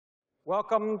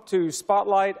Welcome to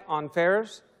Spotlight on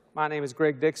Ferrous. My name is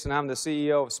Greg Dixon. I'm the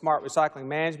CEO of Smart Recycling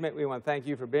Management. We want to thank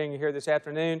you for being here this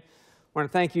afternoon. I want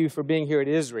to thank you for being here at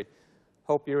ISRI.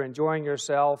 Hope you're enjoying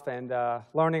yourself and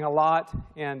learning a lot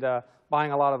and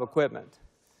buying a lot of equipment.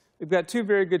 We've got two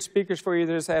very good speakers for you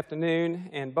this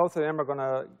afternoon, and both of them are going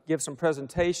to give some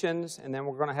presentations, and then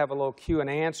we're going to have a little Q and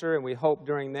answer, and we hope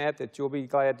during that you'll be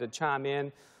glad to chime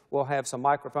in. We'll have some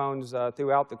microphones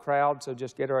throughout the crowd, so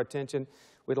just get our attention.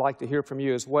 We'd like to hear from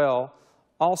you as well.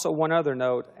 Also, one other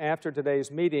note, after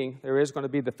today's meeting, there is going to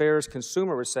be the Ferrous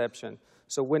consumer reception.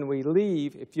 So when we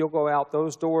leave, if you'll go out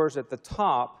those doors at the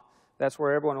top, that's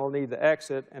where everyone will need to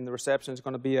exit, and the reception is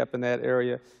going to be up in that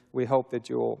area. We hope that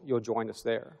you'll join us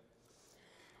there.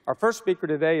 Our first speaker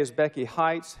today is Becky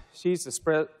Heitz. She's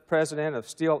the president of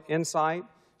Steel Insight.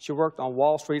 She worked on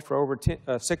Wall Street for over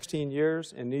 16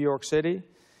 years in New York City,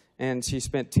 and she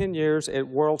spent 10 years at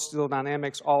World Steel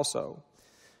Dynamics also.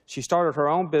 She started her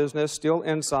own business, Steel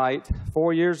Insight,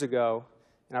 4 years ago,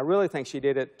 and I really think she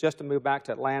did it just to move back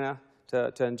to Atlanta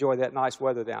to enjoy that nice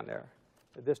weather down there.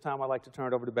 At this time, I'd like to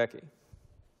turn it over to Becky.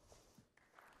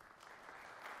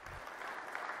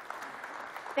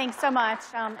 Thanks so much,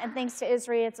 and thanks to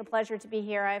ISRI. It's a pleasure to be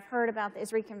here. I've heard about the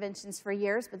ISRI conventions for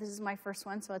years, but this is my first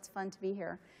one, so it's fun to be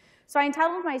here. So I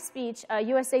entitled my speech,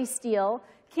 USA Steel,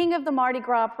 King of the Mardi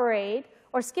Gras Parade,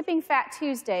 or Skipping Fat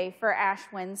Tuesday for Ash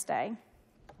Wednesday.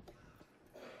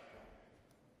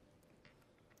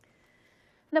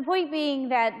 The point being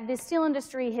that the steel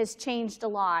industry has changed a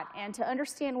lot, and to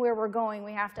understand where we're going,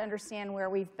 we have to understand where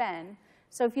we've been.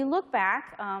 So if you look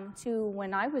back to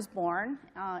when I was born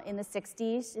in the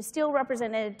 60s, steel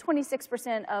represented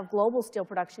 26% of global steel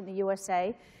production in the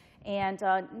USA, and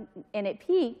it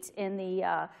peaked in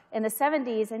the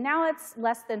 70s, and now it's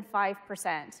less than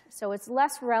 5%. So it's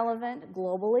less relevant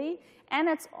globally, and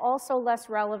it's also less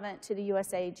relevant to the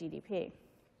USA GDP.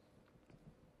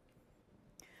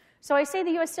 So I say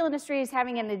the U.S. steel industry is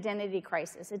having an identity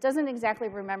crisis. It doesn't exactly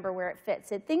remember where it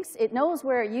fits. It thinks it knows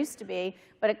where it used to be,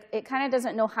 but it kind of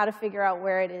doesn't know how to figure out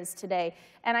where it is today.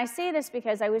 And I say this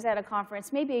because I was at a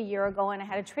conference maybe a year ago, and I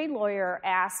had a trade lawyer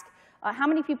ask how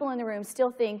many people in the room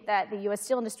still think that the U.S.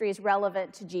 steel industry is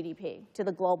relevant to GDP, to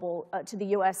the global, to the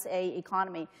USA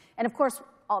economy. And of course,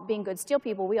 being good steel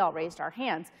people, we all raised our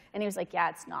hands. And he was like, yeah,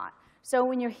 it's not. So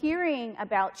when you're hearing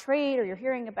about trade, or you're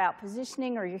hearing about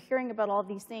positioning, or you're hearing about all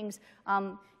these things,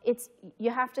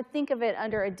 you have to think of it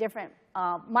under a different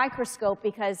microscope,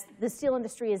 because the steel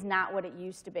industry is not what it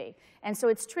used to be. And so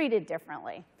it's treated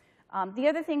differently. The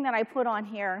other thing that I put on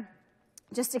here,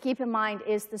 just to keep in mind,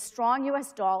 is the strong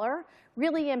US dollar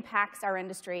really impacts our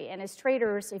industry. And as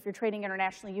traders, if you're trading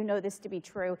internationally, you know this to be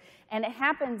true. And it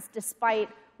happens despite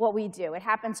what we do. It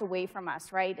happens away from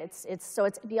us, right? So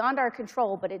it's beyond our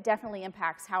control, but it definitely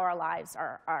impacts how our lives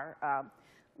are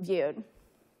viewed.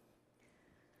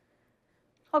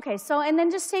 Okay, so, and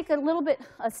then just take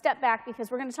a step back,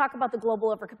 because we're going to talk about the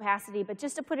global overcapacity, but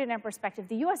just to put it in perspective,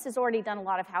 the U.S. has already done a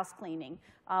lot of house cleaning.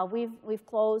 We've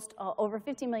closed over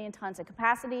 50 million tons of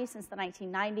capacity since the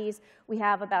 1990s. We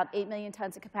have about 8 million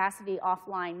tons of capacity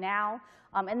offline now.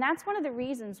 And that's one of the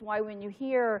reasons why when you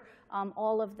hear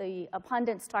all of the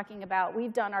pundits talking about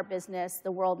we've done our business,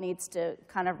 the world needs to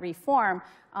kind of reform,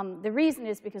 the reason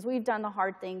is because we've done the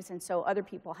hard things, and so other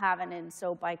people haven't. And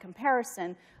so by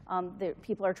comparison, the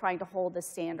people are trying to hold the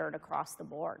standard across the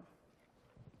board.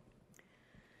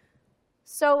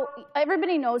 So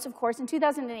everybody knows, of course, in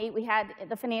 2008 we had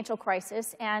the financial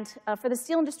crisis. And for the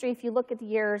steel industry, if you look at the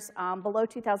years below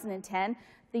 2010,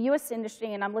 the U.S.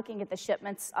 industry, and I'm looking at the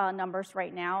shipments numbers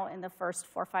right now in the first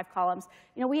 4 or 5 columns,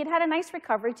 we had a nice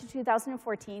recovery to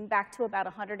 2014, back to about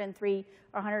 103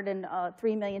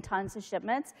 million tons of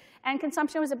shipments. And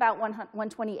consumption was about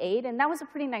 128, and that was a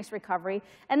pretty nice recovery.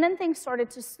 And then things started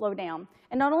to slow down.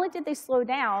 And not only did they slow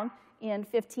down in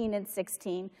 15 and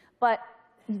 16, but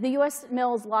the U.S.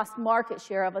 mills lost market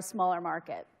share of a smaller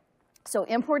market. So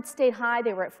imports stayed high.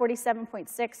 They were at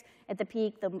 47.6 at the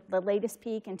peak, the latest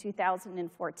peak in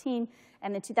 2014.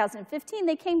 And in 2015,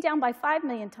 they came down by 5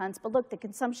 million tons. But look, the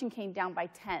consumption came down by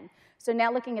 10. So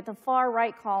now looking at the far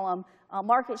right column,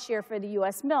 market share for the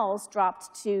U.S. mills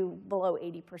dropped to below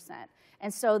 80%.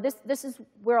 And so this is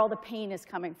where all the pain is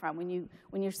coming from. When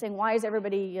you're saying, why is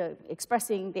everybody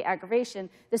expressing the aggravation,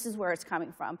 this is where it's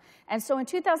coming from. And so in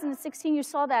 2016, you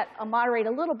saw that moderate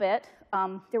a little bit.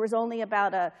 There was only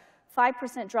about a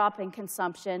 5% drop in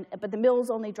consumption, but the mills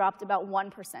only dropped about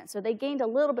 1%. So they gained a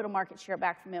little bit of market share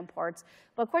back from imports.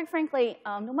 But quite frankly,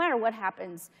 no matter what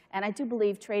happens, and I do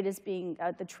believe trade is being,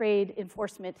 the trade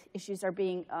enforcement issues are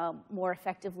being more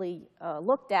effectively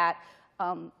looked at,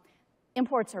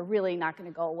 imports are really not going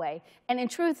to go away. And in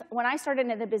truth, when I started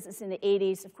in the business in the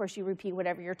 80s, of course, you repeat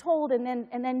whatever you're told, and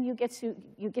then you get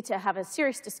to have a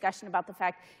serious discussion about the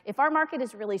fact if our market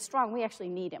is really strong, we actually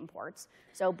need imports.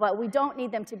 So, but we don't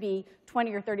need them to be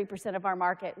 20 or 30% of our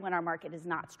market when our market is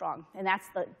not strong, and that's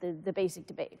the basic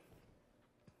debate.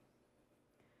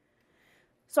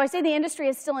 So I say the industry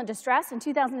is still in distress. In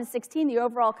 2016, the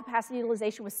overall capacity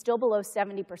utilization was still below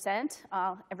 70%.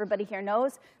 Everybody here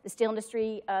knows the steel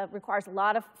industry requires a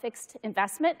lot of fixed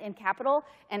investment in capital,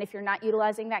 and if you're not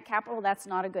utilizing that capital, that's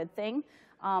not a good thing.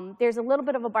 There's a little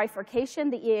bit of a bifurcation.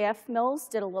 The EAF mills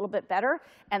did a little bit better,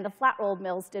 and the flat-rolled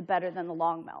mills did better than the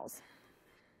long mills.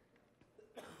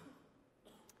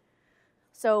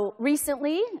 So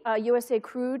recently, USA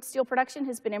crude steel production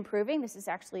has been improving. This is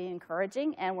actually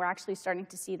encouraging, and we're actually starting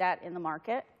to see that in the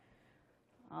market.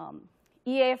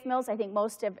 EAF mills, I think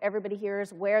most of everybody here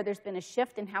is aware there's been a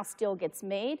shift in how steel gets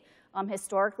made.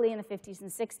 Historically, in the 50s and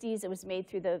 60s, it was made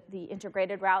through the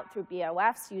integrated route through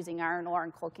BOFs using iron ore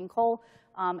and coking coal,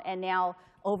 and now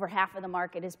over half of the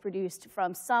market is produced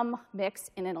from some mix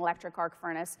in an electric arc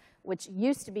furnace, which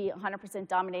used to be 100%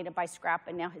 dominated by scrap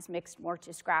and now has mixed more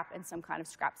to scrap and some kind of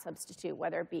scrap substitute,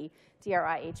 whether it be DRI,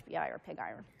 HBI, or pig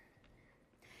iron.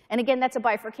 And again, that's a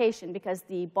bifurcation because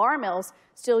the bar mills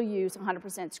still use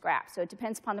 100% scrap. So it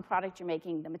depends upon the product you're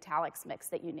making, the metallics mix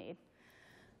that you need.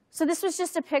 So this was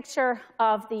just a picture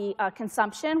of the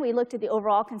consumption. We looked at the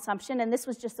overall consumption, and this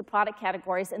was just the product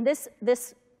categories. And this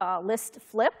list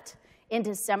flipped. In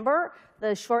December,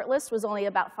 the short list was only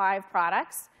about 5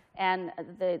 products, and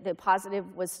the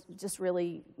positive was just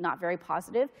really not very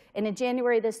positive. And in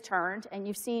January, this turned, and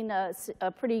you've seen a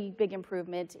pretty big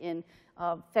improvement in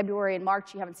February and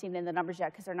March. You haven't seen it in the numbers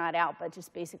yet because they're not out, but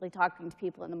just basically talking to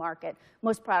people in the market,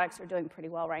 most products are doing pretty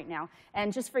well right now.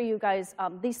 And just for you guys,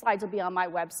 these slides will be on my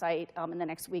website in the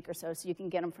next week or so you can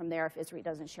get them from there if ISRI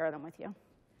doesn't share them with you.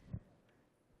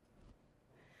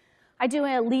 I do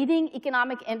a leading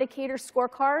economic indicator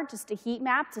scorecard, just a heat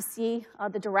map to see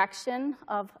the direction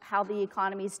of how the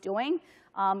economy is doing.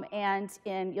 And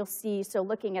you'll see, so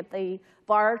looking at the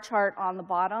bar chart on the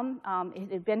bottom,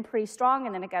 it had been pretty strong,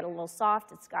 and then it got a little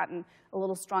soft. It's gotten a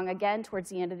little strong again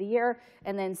towards the end of the year,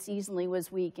 and then seasonally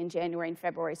was weak in January and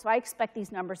February. So I expect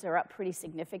these numbers are up pretty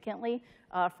significantly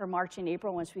for March and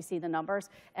April once we see the numbers.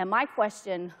 And my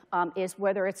question is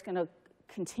whether it's going to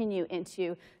continue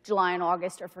into July and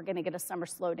August, or if we're going to get a summer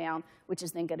slowdown, which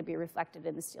is then going to be reflected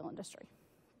in the steel industry.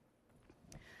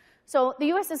 So the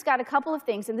U.S. has got a couple of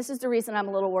things, and this is the reason I'm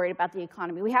a little worried about the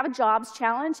economy. We have a jobs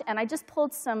challenge, and I just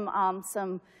pulled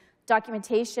some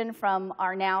documentation from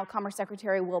our now Commerce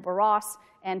Secretary Wilbur Ross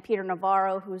and Peter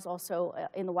Navarro, who's also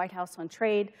in the White House on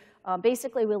trade.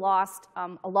 Basically, we lost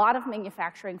a lot of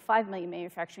manufacturing, 5 million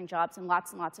manufacturing jobs, and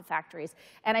lots of factories.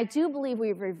 And I do believe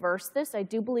we've reversed this. I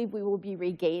do believe we will be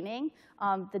regaining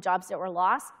the jobs that were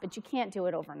lost, but you can't do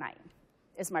it overnight,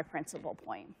 is my principal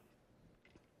point.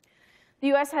 The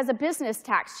U.S. has a business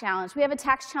tax challenge. We have a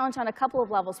tax challenge on a couple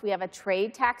of levels. We have a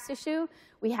trade tax issue.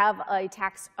 We have a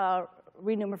tax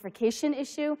renumerification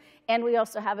issue, and we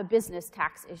also have a business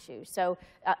tax issue. So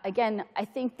again, I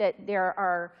think that there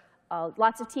are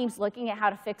lots of teams looking at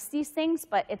how to fix these things,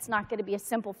 but it's not going to be a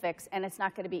simple fix, and it's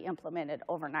not going to be implemented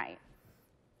overnight.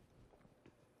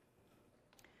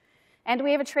 And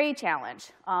we have a trade challenge.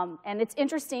 And it's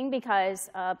interesting because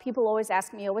people always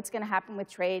ask me, oh, what's going to happen with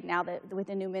trade now that with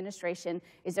the new administration?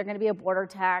 Is there going to be a border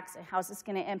tax? How's this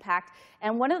going to impact?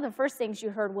 And one of the first things you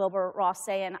heard Wilbur Ross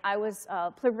say, and I was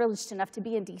privileged enough to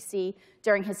be in D.C.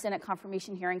 during his Senate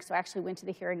confirmation hearing, so I actually went to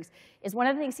the hearings, is one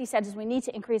of the things he said is we need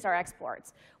to increase our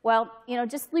exports. Well, you know,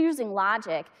 just using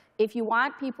logic, if you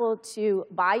want people to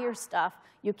buy your stuff,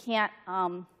 you can't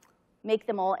make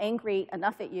them all angry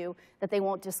enough at you that they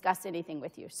won't discuss anything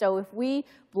with you. So if we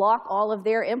block all of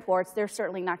their imports, they're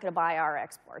certainly not going to buy our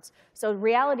exports. So the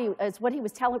reality is what he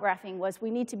was telegraphing was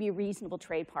we need to be reasonable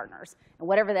trade partners, and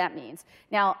whatever that means.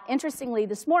 Now, interestingly,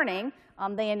 this morning,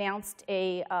 they announced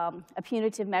a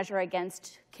punitive measure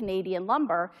against Canadian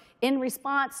lumber in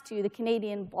response to the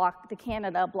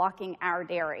Canada blocking our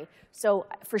dairy. So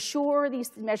for sure,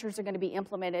 these measures are going to be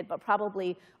implemented, but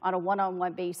probably on a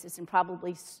one-on-one basis and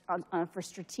probably for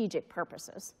strategic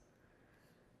purposes.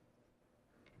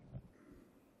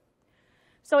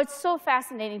 So it's so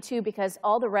fascinating, too, because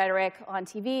all the rhetoric on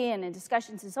TV and in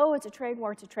discussions is, oh, it's a trade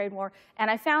war, it's a trade war. And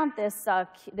I found this,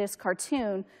 this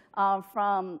cartoon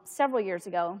from several years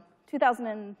ago,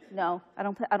 2000 no, I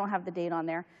don't have the date on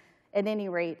there. At any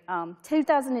rate,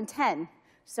 2010.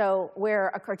 So where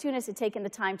a cartoonist had taken the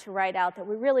time to write out that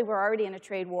we really were already in a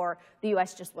trade war, the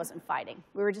US just wasn't fighting.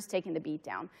 We were just taking the beat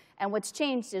down. And what's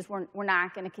changed is we're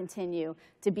not going to continue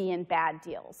to be in bad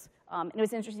deals. And it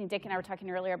was interesting, Dick and I were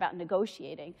talking earlier about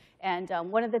negotiating. And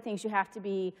one of the things you have to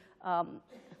be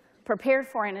prepared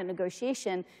for in a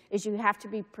negotiation is you have to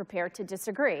be prepared to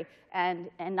disagree and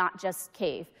not just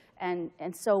cave.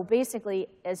 And so basically,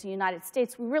 as the United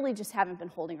States, we really just haven't been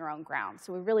holding our own ground.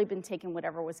 So we've really been taking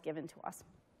whatever was given to us.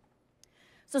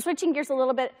 So switching gears a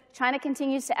little bit, China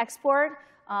continues to export.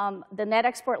 The net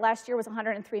export last year was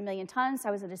 103 million tons.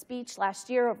 I was at a speech last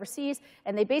year overseas,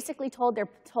 and they basically told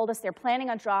us they're planning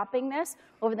on dropping this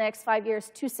over the next 5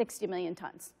 years to 60 million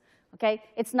tons. Okay?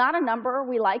 It's not a number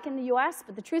we like in the US,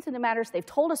 but the truth of the matter is they've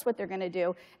told us what they're going to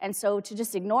do. And so to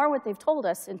just ignore what they've told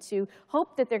us and to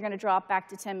hope that they're going to drop back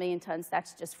to 10 million tons,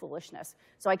 that's just foolishness.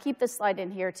 So I keep this slide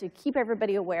in here to keep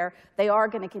everybody aware they are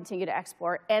going to continue to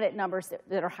export and at numbers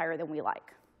that are higher than we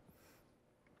like.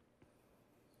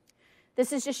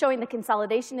 This is just showing the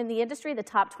consolidation in the industry. The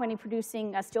top 20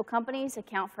 producing steel companies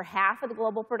account for half of the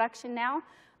global production now.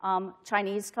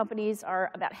 Chinese companies are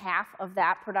about half of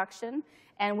that production.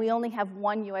 And we only have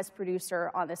one US producer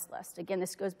on this list. Again,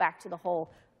 this goes back to the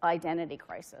whole identity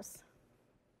crisis.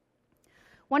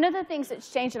 One of the things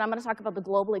that's changed, and I'm going to talk about the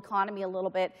global economy a little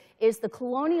bit, is the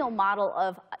colonial model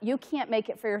of you can't make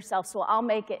it for yourself, so I'll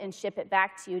make it and ship it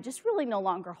back to you, just really no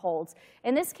longer holds.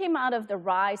 And this came out of the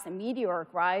rise, the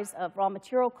meteoric rise of raw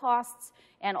material costs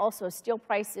and also steel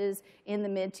prices in the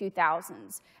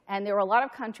mid-2000s. And there were a lot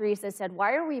of countries that said,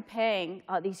 why are we paying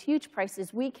these huge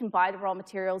prices? We can buy the raw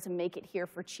materials and make it here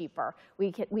for cheaper.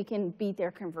 We can beat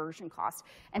their conversion costs.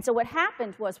 And so what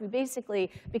happened was we basically,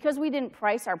 because we didn't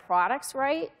price our products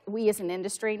right, we as an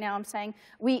industry now I'm saying,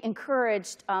 we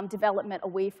encouraged development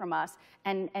away from us.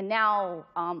 And now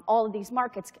all of these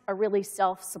markets are really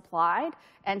self-supplied.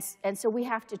 And so we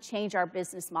have to change our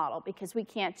business model because we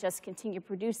can't just continue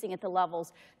producing at the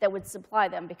levels that would supply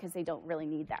them because they don't really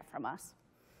need that from us.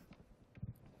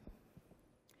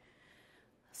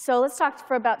 So let's talk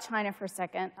about China for a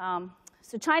second.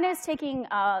 So China is taking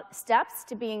steps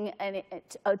to being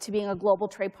a global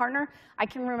trade partner. I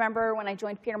can remember when I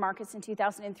joined Peter Marcus in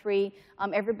 2003,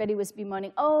 everybody was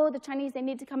bemoaning, oh, the Chinese, they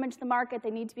need to come into the market. They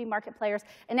need to be market players.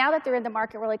 And now that they're in the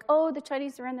market, we're like, oh, the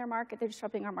Chinese are in their market. They're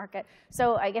disrupting our market.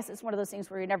 So I guess it's one of those things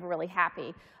where you're never really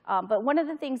happy. But one of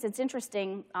the things that's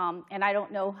interesting, and I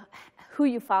don't know who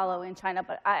you follow in China,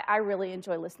 but I really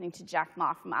enjoy listening to Jack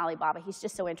Ma from Alibaba. He's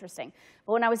just so interesting.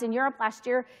 But when I was in Europe last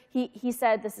year, he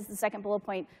said, this is the second bullet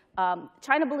point,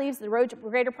 China believes the road to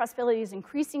greater prosperity is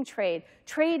increasing trade.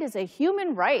 Trade is a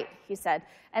human right, he said.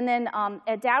 And then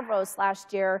at Davos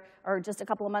last year, or just a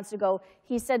couple of months ago,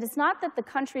 he said it's not that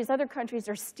other countries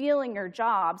are stealing your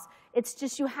jobs, it's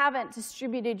just you haven't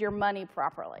distributed your money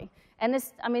properly. And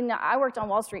this, I mean, I worked on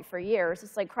Wall Street for years.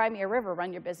 It's like, cry me a river,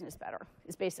 run your business better,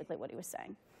 is basically what he was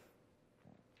saying.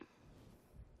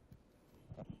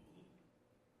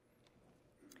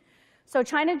 So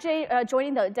China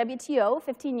joining the WTO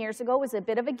 15 years ago was a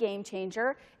bit of a game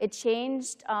changer. It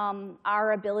changed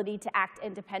our ability to act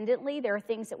independently. There are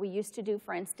things that we used to do,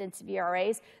 for instance,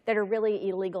 VRAs, that are really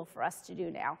illegal for us to do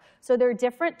now. So there are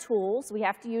different tools. We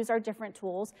have to use our different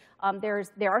tools. There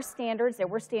are standards. There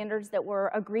were standards that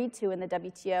were agreed to in the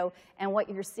WTO. And what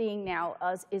you're seeing now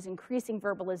is increasing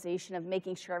verbalization of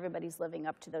making sure everybody's living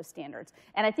up to those standards.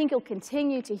 And I think you'll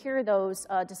continue to hear those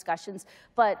discussions.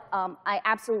 But I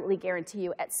absolutely guarantee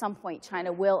you at some point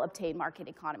China will obtain market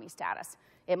economy status.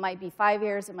 It might be 5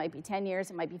 years, it might be 10 years,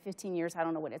 it might be 15 years, I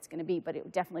don't know what it's going to be, but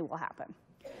it definitely will happen.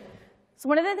 So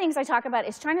one of the things I talk about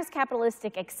is China's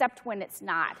capitalistic except when it's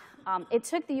not. It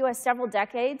took the US several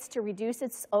decades to reduce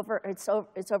its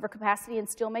overcapacity in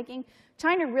steelmaking.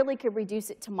 China really could reduce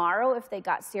it tomorrow if they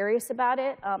got serious about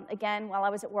it. Again, while I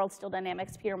was at World Steel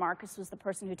Dynamics, Peter Marcus was the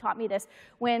person who taught me this.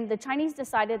 When the Chinese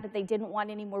decided that they didn't want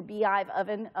any more beehive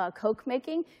oven coke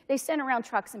making, they sent around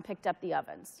trucks and picked up the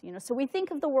ovens. You know, so we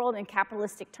think of the world in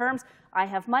capitalistic terms. I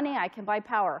have money, I can buy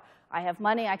power. I have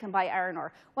money, I can buy iron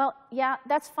ore. Well, yeah,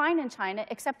 that's fine in China,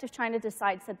 except if China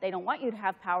decides that they don't want you to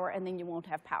have power, and then you won't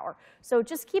have power. So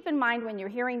just keep in mind when you're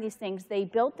hearing these things, they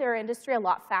built their industry a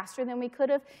lot faster than we could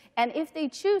have, and if they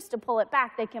choose to pull it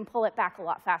back, they can pull it back a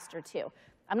lot faster too.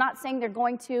 I'm not saying they're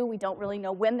going to. We don't really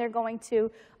know when they're going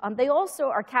to. They also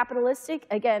are capitalistic,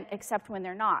 again, except when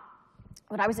they're not.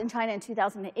 When I was in China in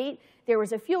 2008, there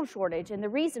was a fuel shortage, and the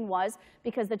reason was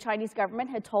because the Chinese government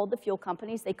had told the fuel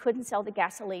companies they couldn't sell the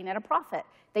gasoline at a profit.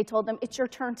 They told them, it's your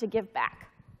turn to give back.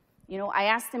 You know, I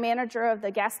asked the manager of the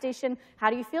gas station, how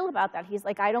do you feel about that? He's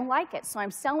like, I don't like it. So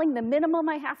I'm selling the minimum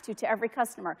I have to every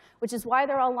customer, which is why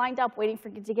they're all lined up waiting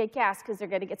to get gas, because they're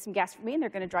going to get some gas from me, and they're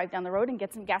going to drive down the road and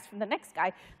get some gas from the next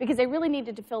guy, because they really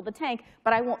needed to fill the tank,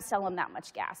 but I won't sell them that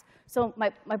much gas. So my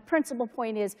principal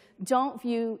point is, don't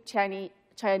view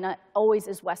China always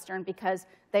as Western, because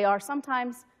they are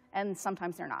sometimes, and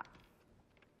sometimes they're not.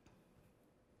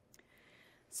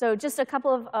 So just a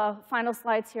couple of final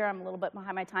slides here. I'm a little bit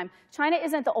behind my time. China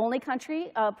isn't the only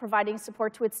country providing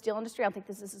support to its steel industry. I don't think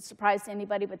this is a surprise to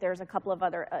anybody, but there's a couple of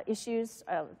other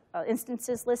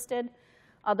instances listed.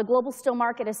 The global steel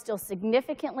market is still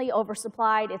significantly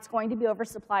oversupplied. It's going to be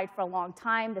oversupplied for a long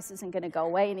time. This isn't going to go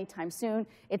away anytime soon.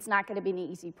 It's not going to be an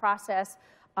easy process.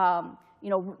 You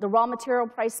know, the raw material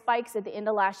price spikes at the end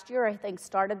of last year, I think,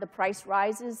 started the price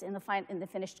rises in the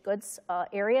finished goods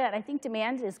area. And I think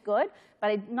demand is good, but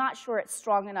I'm not sure it's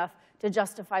strong enough to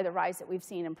justify the rise that we've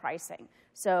seen in pricing.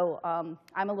 So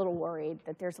I'm a little worried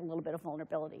that there's a little bit of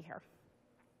vulnerability here.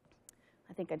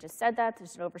 I think I just said that.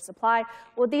 There's an oversupply.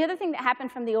 Well, the other thing that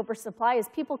happened from the oversupply is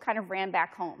people kind of ran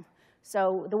back home.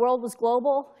 So the world was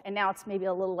global, and now it's maybe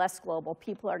a little less global.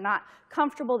 People are not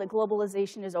comfortable that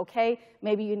globalization is okay.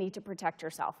 Maybe you need to protect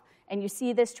yourself. And you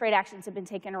see this, trade actions have been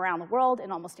taken around the world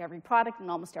in almost every product and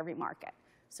almost every market.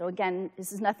 So again,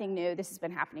 this is nothing new. This has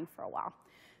been happening for a while.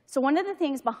 So one of the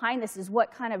things behind this is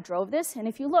what kind of drove this. And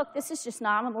if you look, this is just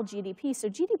nominal GDP. So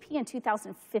GDP in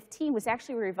 2015 was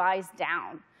actually revised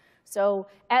down. So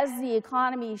as the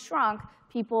economy shrunk,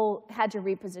 people had to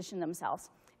reposition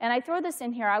themselves. And I throw this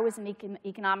in here. I was an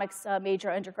economics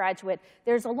major undergraduate.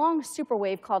 There's a long super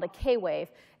wave called a K wave.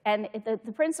 And the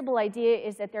principal idea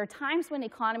is that there are times when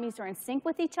economies are in sync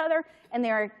with each other, and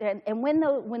when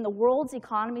the world's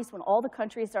economies, when all the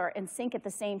countries are in sync at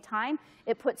the same time,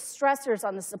 it puts stressors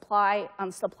on the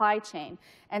supply chain.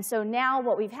 And so now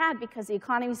what we've had, because the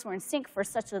economies were in sync for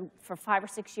 5 or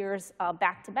 6 years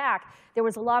back to back, there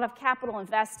was a lot of capital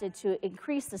invested to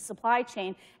increase the supply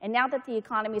chain. And now that the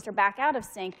economies are back out of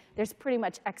sync, there's pretty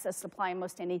much excess supply in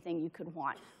most anything you could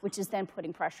want, which is then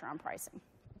putting pressure on pricing.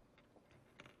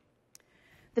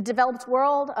 The developed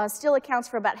world still accounts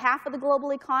for about half of the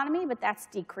global economy, but that's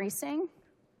decreasing.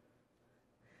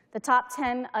 The top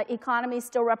 10 economies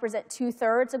still represent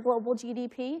 2/3 of global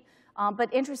GDP.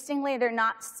 But interestingly, they're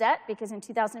not set, because in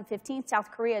 2015, South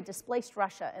Korea displaced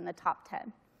Russia in the top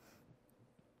 10.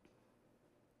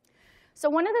 So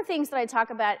one of the things that I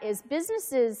talk about is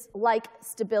businesses like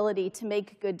stability to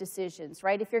make good decisions,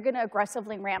 right? If you're going to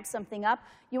aggressively ramp something up,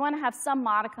 you want to have some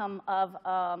modicum of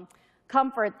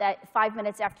comfort that 5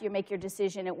 minutes after you make your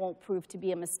decision, it won't prove to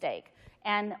be a mistake.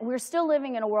 And we're still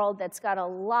living in a world that's got a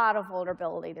lot of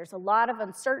vulnerability. There's a lot of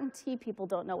uncertainty. People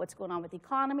don't know what's going on with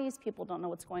economies. People don't know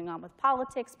what's going on with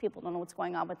politics. People don't know what's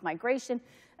going on with migration.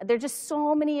 There are just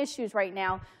so many issues right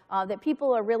now that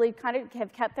people are really kind of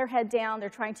have kept their head down. They're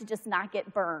trying to just not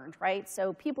get burned, right?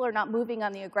 So people are not moving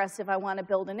on the aggressive, I want to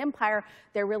build an empire.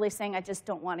 They're really saying, I just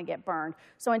don't want to get burned.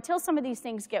 So until some of these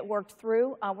things get worked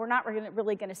through, we're not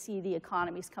really going to see the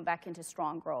economies come back into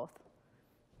strong growth.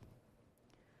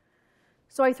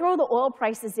 So I throw the oil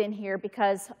prices in here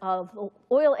because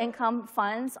oil income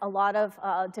funds a lot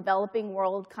of developing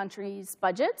world countries'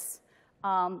 budgets.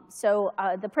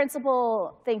 The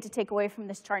principal thing to take away from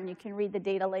this chart, and you can read the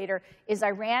data later, is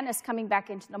Iran is coming back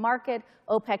into the market.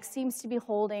 OPEC seems to be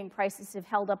holding. Prices have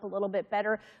held up a little bit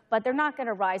better, but they're not going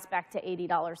to rise back to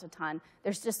 $80 a ton.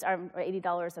 There's just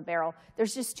 $80 a barrel.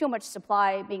 There's just too much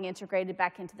supply being integrated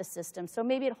back into the system. So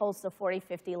maybe it holds the 40,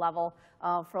 50 level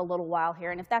for a little while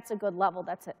here. And if that's a good level,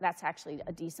 that's actually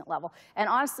a decent level. And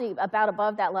honestly, about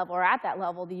above that level or at that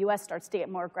level, the U.S. starts to get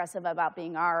more aggressive about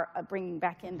being bringing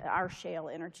back into our shale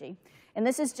energy. And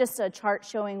this is just a chart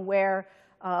showing where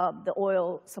the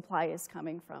oil supply is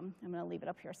coming from. I'm going to leave it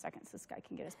up here a second so this guy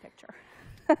can get his picture.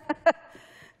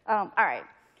 All right.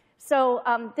 So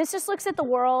this just looks at the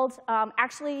world.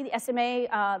 Actually, the SMA,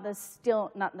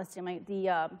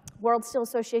 the World Steel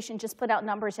Association just put out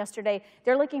numbers yesterday.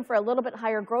 They're looking for a little bit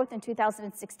higher growth in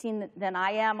 2016 than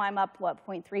I am. I'm up,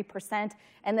 0.3%.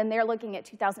 And then they're looking at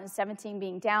 2017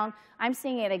 being down. I'm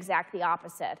seeing it exactly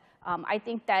opposite. I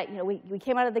think that we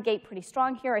came out of the gate pretty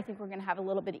strong here. I think we're going to have a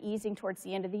little bit of easing towards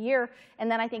the end of the year.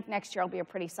 And then I think next year will be a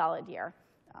pretty solid year.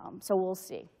 So we'll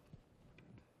see.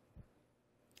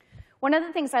 One of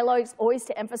the things I always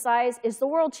to emphasize is the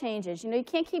world changes. You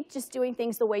can't keep just doing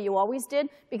things the way you always did,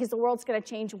 because the world's going to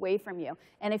change away from you.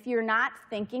 And if you're not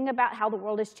thinking about how the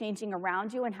world is changing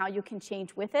around you and how you can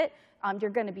change with it,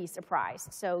 you're going to be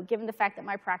surprised. So given the fact that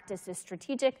my practice is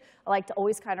strategic, I like to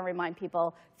always kind of remind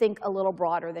people, think a little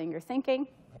broader than you're thinking.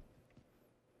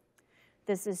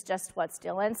 This is just what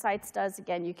Steel Insights does.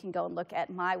 Again, you can go and look at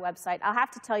my website. I'll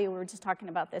have to tell you, we were just talking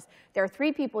about this. There are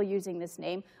 3 people using this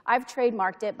name. I've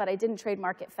trademarked it, but I didn't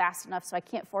trademark it fast enough, so I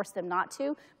can't force them not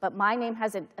to. But my name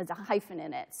has a hyphen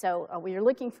in it. So when you're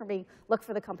looking for me, look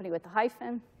for the company with the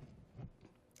hyphen.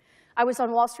 I was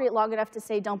on Wall Street long enough to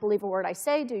say, don't believe a word I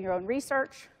say, do your own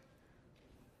research.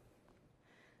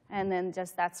 And then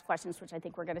just that's questions which I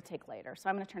think we're going to take later. So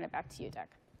I'm going to turn it back to you, Dick.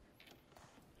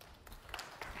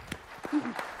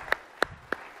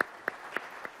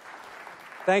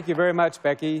 Thank you very much,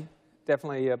 Becky.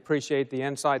 Definitely appreciate the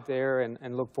insight there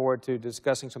and look forward to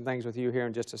discussing some things with you here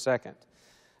in just a second.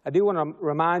 I do want to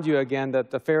remind you again that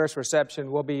the Ferrous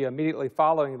reception will be immediately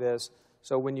following this.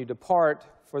 So when you depart,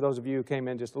 for those of you who came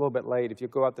in just a little bit late, if you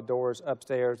go out the doors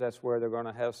upstairs, that's where they're going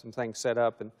to have some things set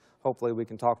up, and hopefully we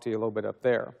can talk to you a little bit up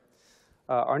there.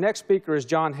 Our next speaker is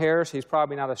John Harris. He's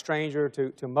probably not a stranger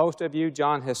to most of you.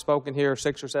 John has spoken here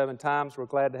 6 or 7 times. We're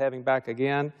glad to have him back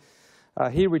again.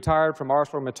 He retired from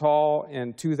ArcelorMittal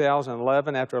in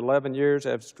 2011 after 11 years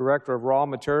as Director of Raw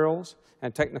Materials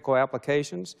and Technical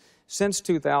Applications. Since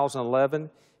 2011,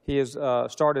 he has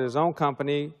started his own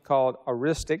company called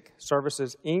ISRI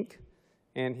Services, Inc.,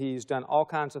 and he's done all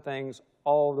kinds of things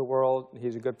all over the world.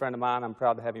 He's a good friend of mine. I'm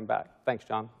proud to have him back. Thanks,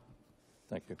 John.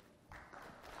 Thank you.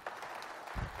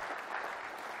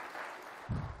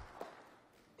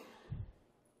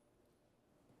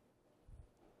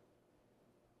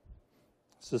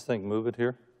 Does this thing move it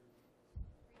here?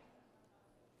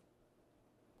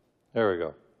 There we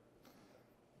go.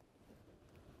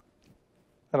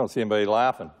 I don't see anybody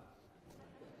laughing.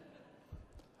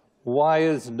 Why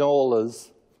is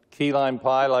Nola's key lime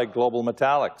pie like Global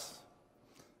Metallics?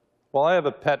 Well, I have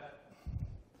a pet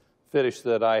fetish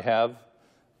that I have.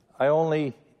 I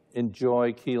only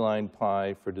enjoy key lime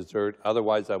pie for dessert.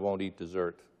 Otherwise, I won't eat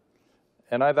dessert.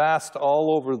 And I've asked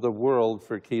all over the world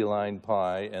for key lime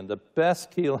pie, and the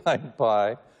best key lime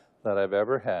pie that I've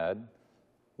ever had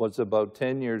was about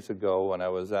 10 years ago when I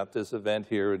was at this event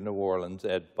here in New Orleans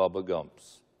at Bubba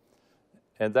Gump's.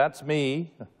 And that's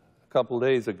me, a couple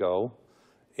days ago,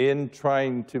 in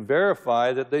trying to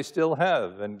verify that they still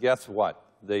have. And guess what?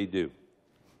 They do.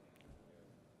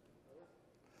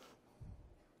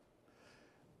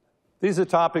 These are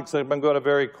topics that I'm going to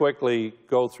very quickly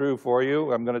go through for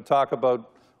you. I'm going to talk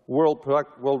about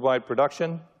worldwide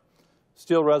production,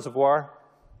 steel reservoir,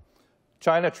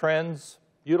 China trends,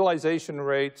 utilization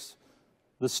rates,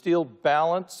 the steel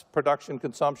balance, production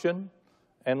consumption,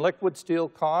 and liquid steel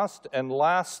cost, and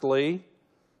lastly,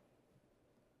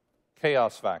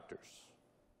 chaos factors.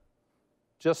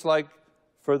 Just like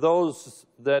for those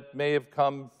that may have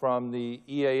come from the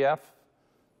EAF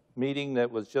meeting that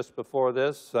was just before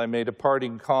this, I made a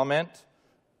parting comment.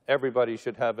 Everybody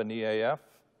should have an EAF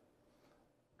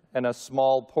and a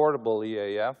small portable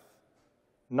EAF,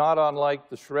 not unlike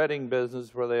the shredding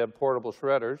business where they have portable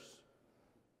shredders.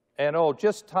 And oh,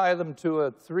 just tie them to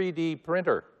a 3D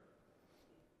printer.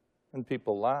 And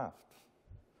people laughed.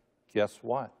 Guess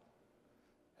what?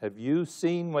 Have you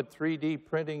seen what 3D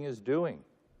printing is doing?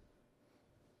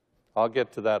 I'll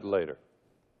get to that later.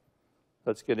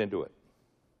 Let's get into it.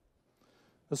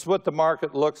 This is what the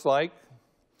market looks like.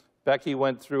 Becky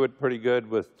went through it pretty good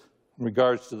with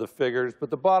regards to the figures, but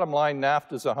the bottom line,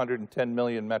 NAFTA is 110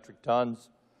 million metric tons.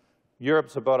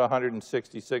 Europe's about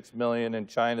 166 million, and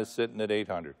China's sitting at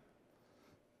 800.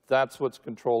 That's what's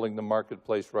controlling the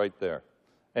marketplace right there.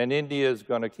 And India is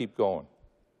going to keep going.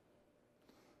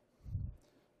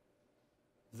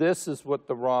 This is what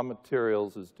the raw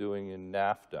materials is doing in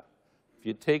NAFTA. If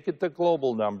you take it the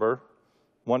global number,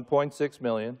 1.6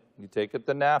 million, you take it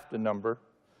the NAFTA number,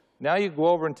 now you go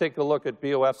over and take a look at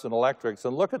BOFs and electrics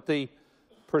and look at the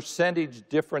percentage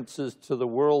differences to the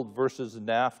world versus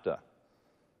NAFTA.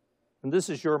 And this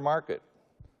is your market,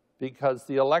 because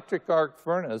the electric arc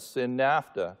furnace in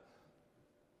NAFTA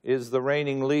is the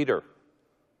reigning leader,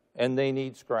 and they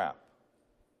need scrap.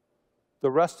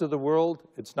 The rest of the world,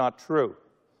 it's not true.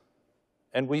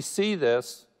 And we see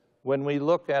this when we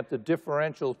look at the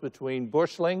differentials between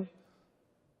busheling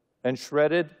and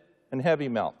shredded and heavy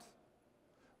melt.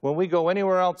 When we go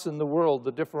anywhere else in the world,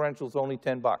 the differential is only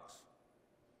 10 bucks.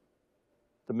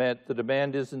 The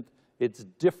demand isn't, it's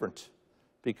different,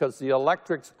 because the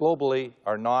electrics globally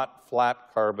are not flat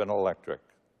carbon electric.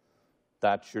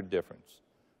 That's your difference.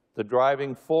 The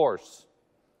driving force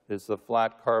is the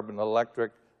flat carbon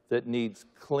electric that needs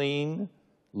clean,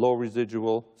 low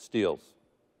residual steels.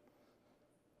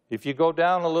 If you go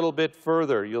down a little bit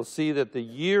further, you'll see that the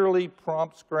yearly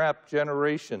prompt scrap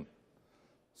generation,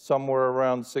 somewhere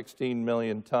around 16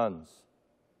 million tons.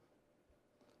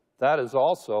 That is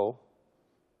also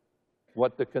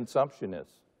what the consumption is.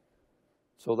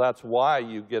 So that's why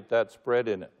you get that spread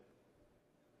in it.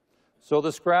 So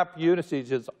the scrap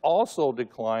usage is also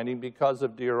declining because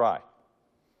of DRI.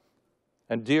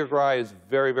 And DRI is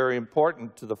very, very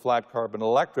important to the flat carbon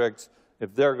electrics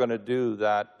if they're going to do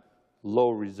that low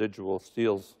residual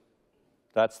steels.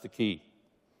 That's the key.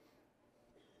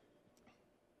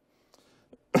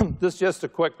 This is just a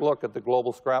quick look at the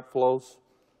global scrap flows.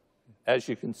 As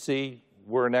you can see,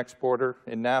 we're an exporter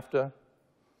in NAFTA.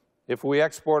 If we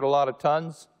export a lot of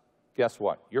tons, guess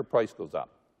what? Your price goes up.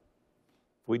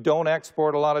 If we don't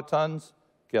export a lot of tons,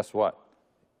 guess what?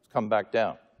 It's come back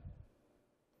down.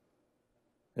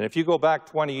 And if you go back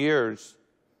 20 years,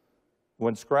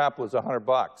 when scrap was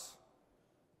 $100,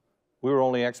 we were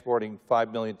only exporting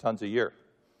 5 million tons a year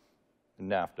in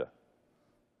NAFTA.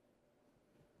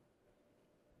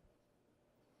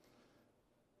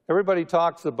 Everybody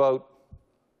talks about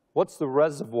what's the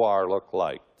reservoir look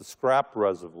like, the scrap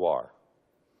reservoir.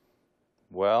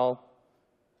 Well,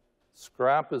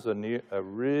 scrap is a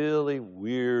really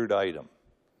weird item.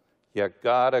 You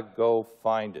gotta go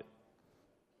find it,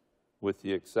 with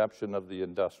the exception of the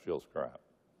industrial scrap.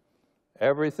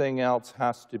 Everything else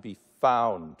has to be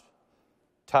found,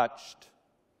 touched,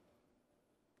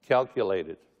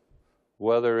 calculated,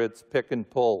 whether it's pick and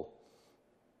pull,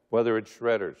 whether it's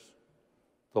shredders.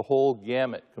 The whole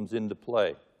gamut comes into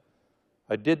play.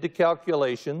 I did the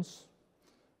calculations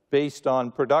based on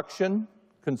production,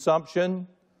 consumption,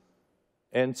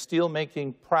 and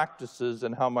steelmaking practices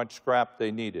and how much scrap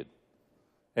they needed.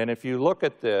 And if you look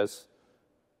at this,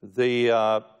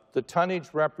 the tonnage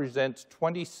represents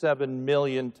 27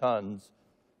 million tons,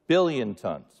 billion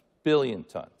tons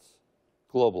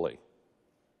globally.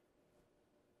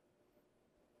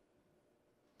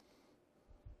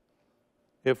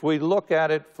 If we look at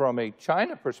it from a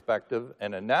China perspective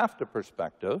and a NAFTA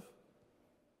perspective,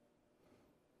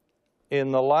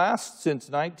 in the last, since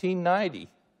 1990,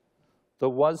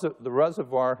 the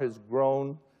reservoir has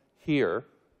grown here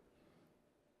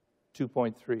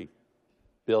 2.3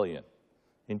 billion.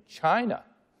 In China,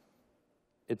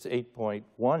 it's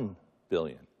 8.1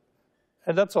 billion.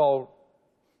 And that's all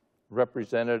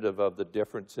representative of the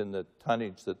difference in the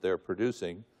tonnage that they're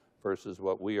producing versus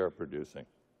what we are producing.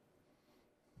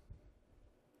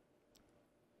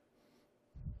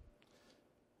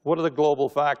 What are the global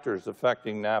factors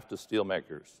affecting NAFTA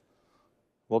steelmakers?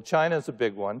 Well, China's a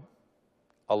big one.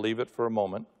 I'll leave it for a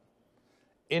moment.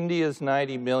 India's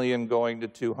 90 million going to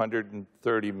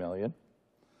 230 million.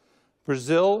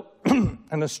 Brazil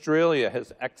and Australia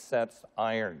has excess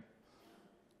iron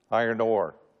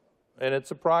ore, and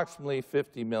it's approximately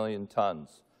 50 million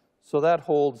tons. So that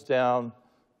holds down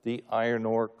the iron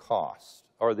ore cost,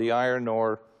 or the iron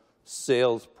ore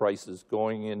sales prices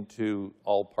going into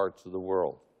all parts of the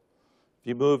world. If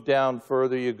you move down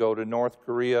further, you go to North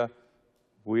Korea.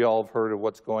 We all have heard of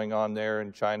what's going on there,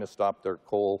 and China stopped their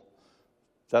coal.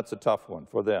 That's a tough one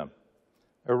for them.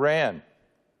 Iran.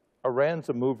 Iran's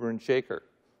a mover and shaker.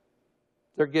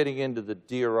 They're getting into the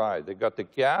DRI. They got the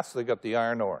gas, they got the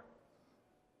iron ore.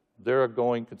 They're a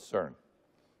going concern.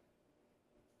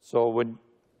 So when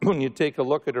you take a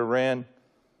look at Iran,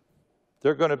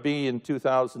 they're going to be, in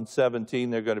 2017,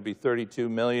 they're going to be 32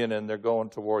 million, and they're going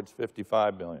towards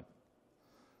 55 million.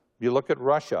 You look at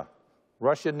Russia.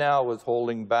 Russia now is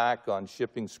holding back on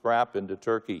shipping scrap into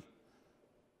Turkey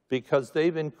because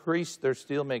they've increased their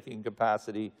steelmaking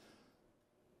capacity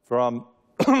from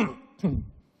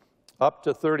up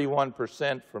to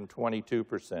 31% from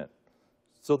 22%.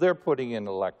 So they're putting in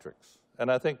electrics.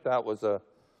 And I think that was a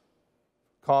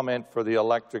comment for the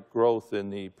electric growth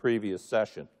in the previous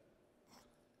session.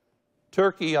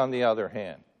 Turkey, on the other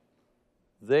hand,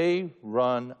 they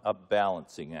run a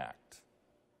balancing act.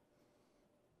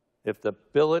 If the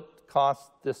billet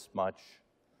costs this much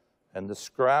and the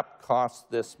scrap costs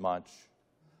this much,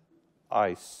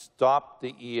 I stop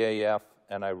the EAF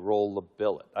and I roll the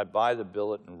billet. I buy the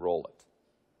billet and roll it.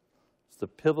 It's the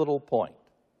pivotal point,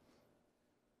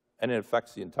 and it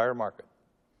affects the entire market.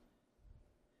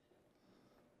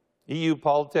 EU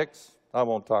politics, I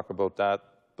won't talk about that,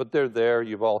 but they're there.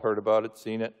 You've all heard about it,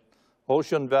 seen it.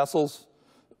 Ocean vessels,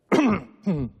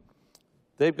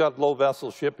 they've got low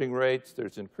vessel shipping rates.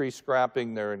 There's increased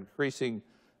scrapping. They're increasing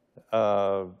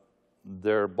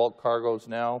their bulk cargoes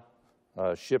now,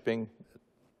 shipping.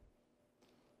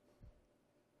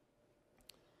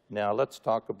 Now let's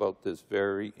talk about this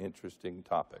very interesting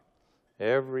topic.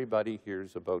 Everybody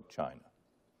hears about China.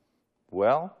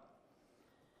 Well,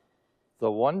 the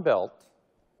One Belt,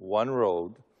 One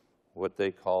Road, what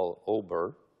they call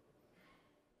OBER,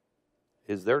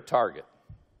 is their target.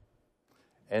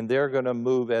 and they're going to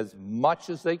move as much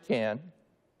as they can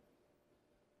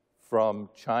from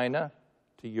China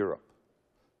to Europe.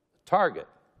 Target,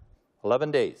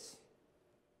 11 days.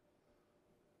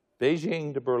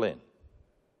 Beijing to Berlin.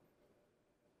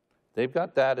 They've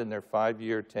got that in their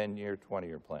 5-year, 10-year,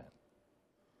 20-year plan.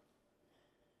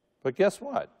 But guess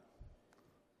what?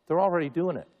 They're already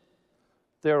doing it.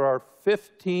 There are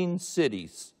 15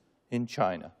 cities in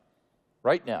China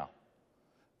right now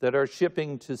that are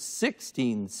shipping to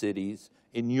 16 cities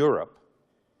in Europe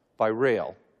by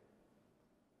rail,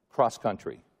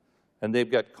 cross-country. And they've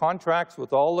got contracts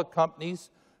with all the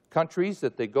countries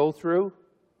that they go through,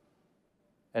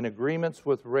 and agreements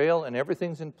with rail, and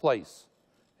everything's in place.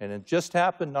 And it just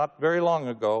happened not very long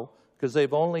ago, because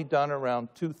they've only done around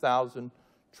 2,000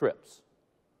 trips.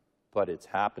 But it's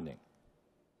happening.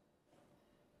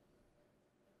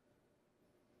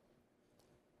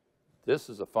 This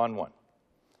is a fun one.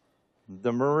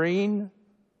 The Marine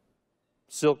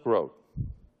Silk Road.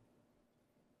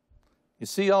 You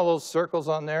see all those circles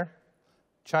on there?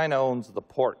 China owns the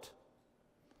port.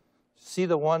 See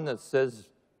the one that says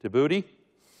Djibouti?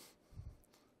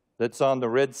 That's on the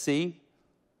Red Sea?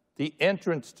 The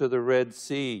entrance to the Red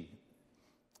Sea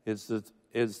is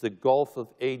the Gulf of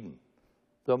Aden,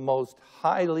 the most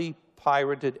highly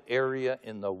pirated area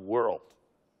in the world.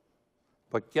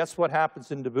 But guess what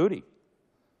happens in Djibouti?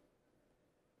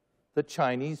 The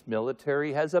Chinese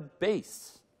military has a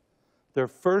base, their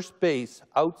first base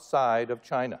outside of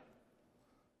China.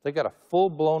 They got a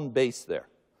full-blown base there.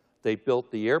 They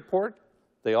built the airport.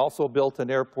 They also built an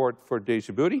airport for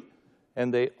Djibouti,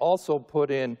 and they also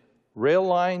put in rail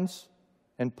lines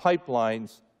and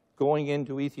pipelines going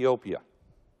into Ethiopia,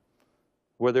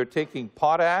 where they're taking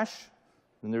potash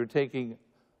and they're taking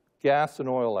gas and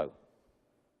oil out.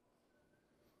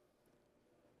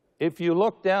 If you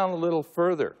look down a little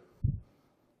further,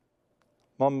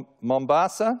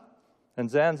 Mombasa and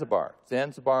Zanzibar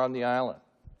on the island.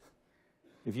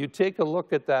 If you take a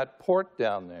look at that port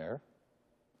down there,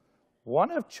 one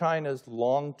of China's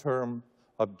long-term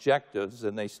objectives,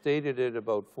 and they stated it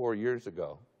about 4 years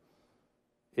ago,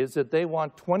 is that they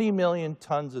want 20 million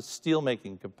tons of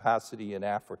steelmaking capacity in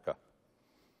Africa.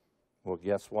 Well,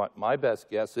 guess what? My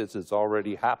best guess is it's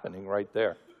already happening right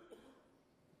there.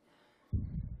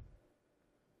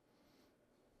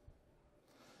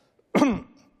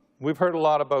 We've heard a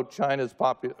lot about China's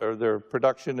their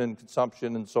production and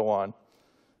consumption and so on.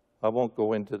 I won't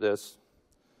go into this.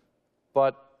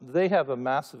 But they have a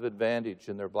massive advantage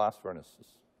in their blast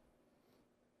furnaces.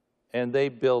 And they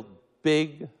build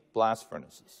big blast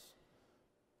furnaces.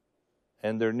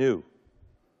 And they're new.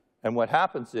 And what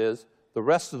happens is the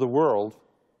rest of the world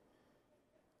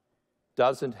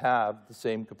doesn't have the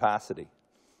same capacity,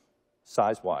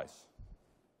 size-wise.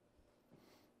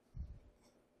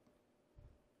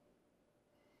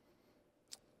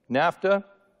 NAFTA,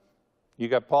 you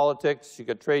got politics, you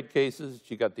got trade cases,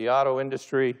 you got the auto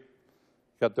industry, you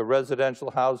got the residential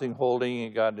housing holding, you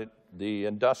got the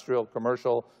industrial,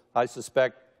 commercial. I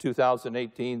suspect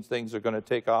 2018 things are going to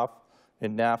take off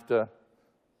in NAFTA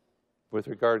with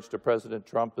regards to President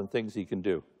Trump and things he can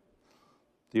do.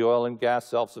 The oil and gas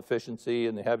self-sufficiency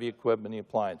and the heavy equipment, the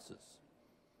appliances.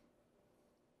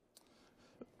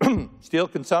 Steel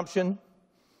consumption,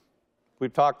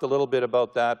 we've talked a little bit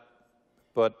about that,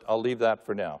 but I'll leave that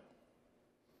for now.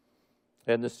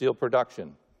 And the steel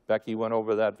production. Becky went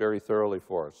over that very thoroughly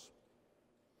for us.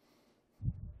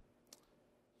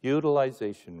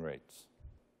 Utilization rates.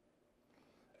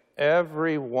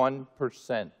 Every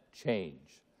 1%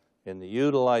 change in the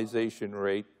utilization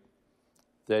rate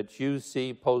that you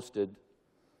see posted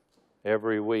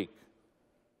every week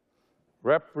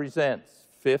represents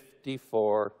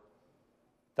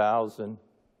 54,000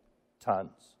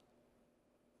 tons.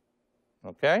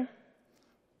 Okay?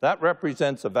 That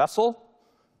represents a vessel,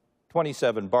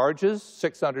 27 barges,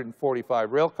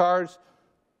 645 rail cars,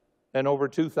 and over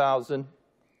 2,000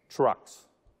 trucks.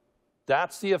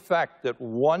 That's the effect that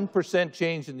 1%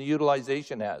 change in the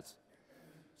utilization has.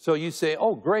 So you say,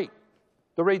 oh, great,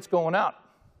 the rate's going up.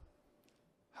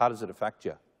 How does it affect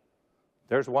you?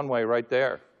 There's one way right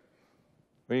there.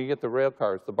 When you get the rail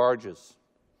cars, the barges,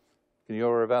 can you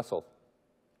order a vessel?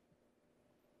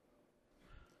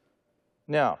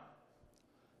 Now,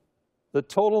 the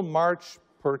total March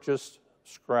purchased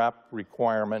scrap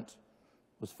requirement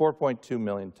was 4.2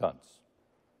 million tons.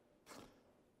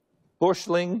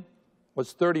 Busheling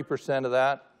was 30% of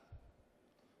that.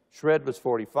 Shred was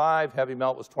 45, heavy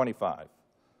melt was 25.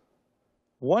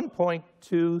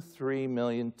 1.23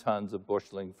 million tons of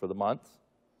busheling for the month,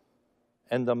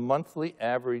 and the monthly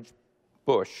average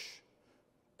bush,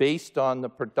 based on the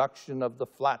production of the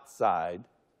flat side,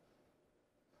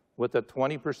 with a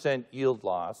 20% yield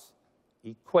loss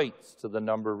equates to the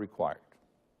number required.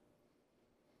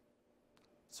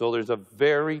 So there's a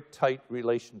very tight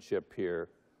relationship here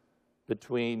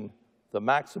between the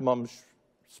maximum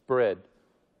spread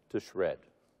to shred,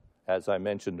 as I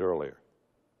mentioned earlier.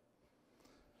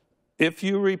 If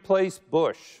you replace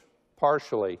bush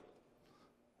partially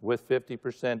with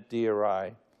 50%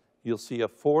 DRI, you'll see a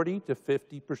 40 to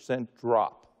 50%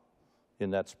 drop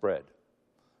in that spread.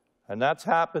 And that's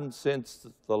happened since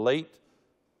the late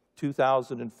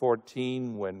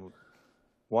 2014 when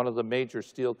one of the major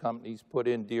steel companies put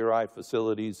in DRI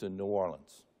facilities in New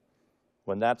Orleans.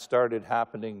 When that started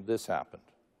happening, this happened.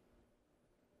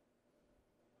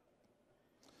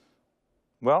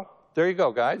 Well, there you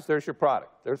go, guys. There's your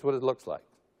product. There's what it looks like.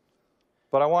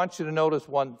 But I want you to notice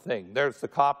one thing. There's the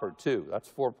copper, too. That's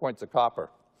 4 points of copper.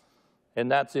 And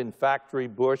that's in factory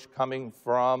bush coming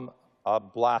from a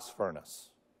blast furnace.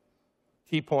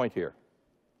 Key point here.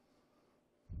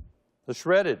 The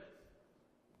shredded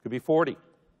could be 40.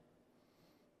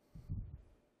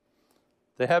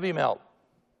 The heavy melt,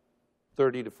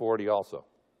 30 to 40 also,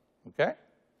 okay?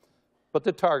 But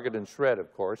the target in shred,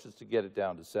 of course, is to get it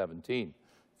down to 17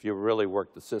 if you really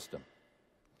work the system.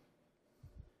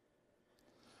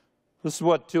 This is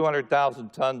what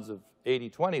 200,000 tons of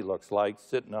 80/20 looks like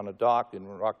sitting on a dock in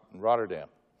Rotterdam,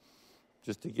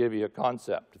 just to give you a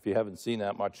concept if you haven't seen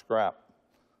that much scrap.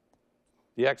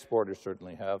 The exporters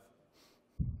certainly have.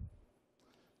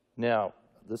 Now,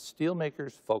 the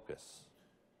steelmaker's focus.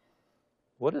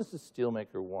 What does the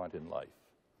steelmaker want in life?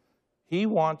 He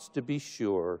wants to be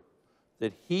sure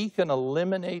that he can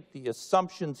eliminate the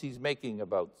assumptions he's making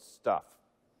about stuff.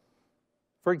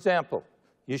 For example,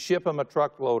 you ship him a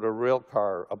truckload, a rail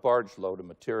car, a barge load of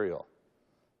material.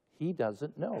 He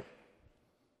doesn't know.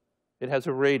 It has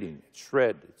a rating, it's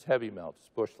shred, it's heavy melt, it's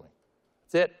bushling.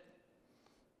 That's it.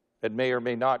 It may or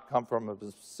may not come from a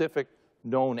specific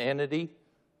known entity,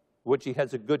 which he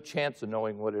has a good chance of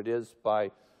knowing what it is by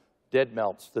dead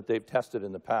melts that they've tested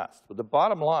in the past. But the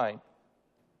bottom line,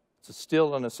 it's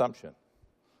still an assumption.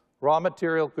 Raw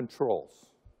material controls.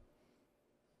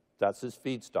 That's his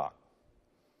feedstock.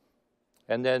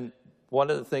 And then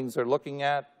one of the things they're looking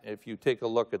at, if you take a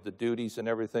look at the duties and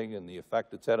everything and the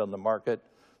effect it's had on the market,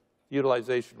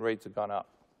 utilization rates have gone up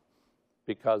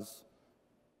because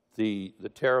the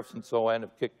tariffs and so on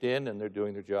have kicked in and they're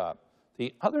doing their job.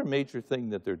 The other major thing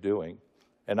that they're doing,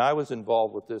 and I was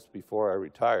involved with this before I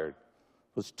retired,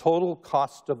 was total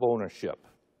cost of ownership.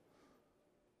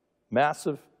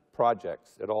 Massive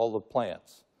projects at all the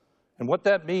plants. And what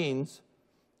that means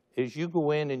is you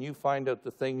go in and you find out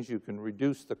the things you can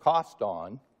reduce the cost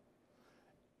on,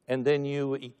 and then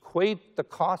you equate the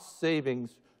cost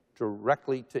savings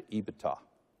directly to EBITDA.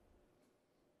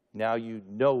 Now you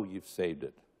know you've saved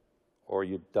it, or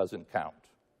it doesn't count.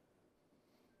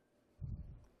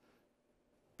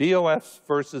 BOFs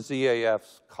versus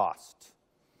EAFs cost.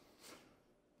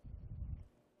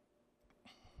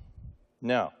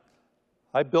 Now,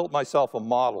 I built myself a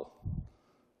model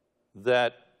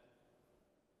that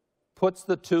puts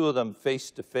the two of them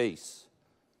face to face,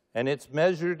 and it's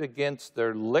measured against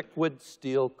their liquid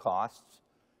steel costs,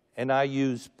 and I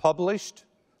use published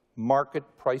market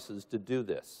prices to do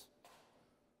this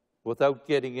without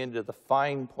getting into the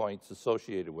fine points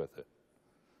associated with it.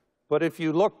 But if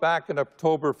you look back on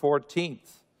October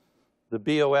 14th, the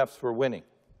BOFs were winning.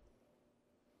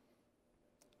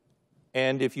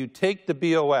 And if you take the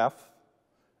BOF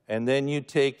and then you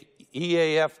take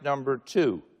EAF number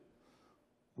 2,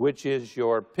 which is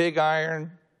your pig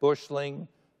iron, bushling,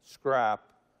 scrap,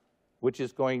 which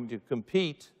is going to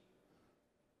compete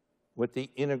with the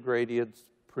integrated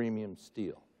premium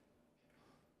steel.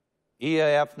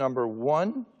 EAF number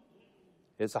 1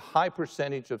 is a high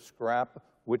percentage of scrap,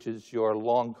 which is your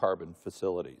long carbon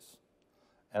facilities.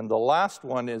 And the last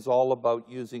one is all about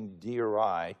using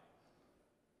DRI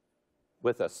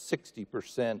with a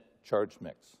 60% charge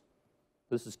mix.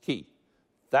 This is key.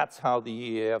 That's how the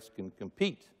EAFs can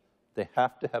compete. They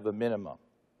have to have a minimum.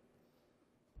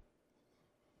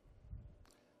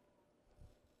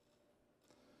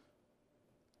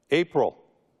 April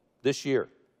this year,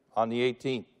 on the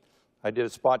 18th, I did a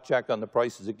spot check on the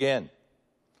prices again.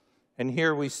 And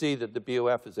here we see that the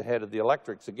BOF is ahead of the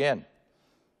electrics again,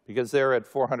 because they're at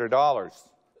 $400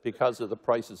 because of the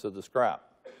prices of the scrap.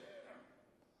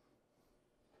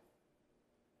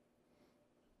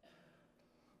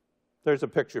 There's a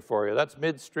picture for you. That's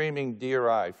midstreaming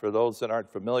DRI for those that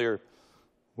aren't familiar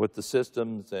with the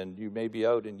systems, and you may be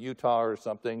out in Utah or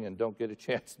something and don't get a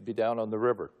chance to be down on the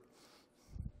river.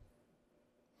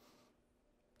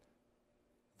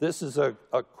 This is a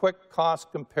quick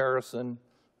cost comparison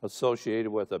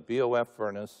associated with a BOF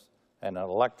furnace and an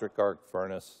electric arc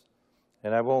furnace.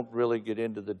 And I won't really get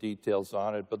into the details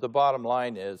on it, but the bottom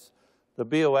line is the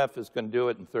BOF is going to do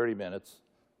it in 30 minutes.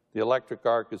 The electric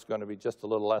arc is going to be just a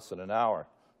little less than an hour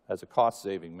as a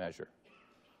cost-saving measure.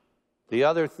 The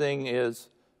other thing is,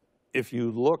 if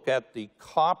you look at the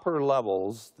copper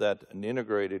levels that an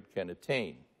integrated can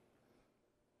attain,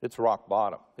 it's rock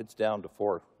bottom. It's down to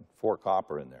four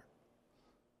copper in there.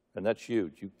 And that's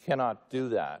huge. You cannot do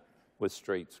that with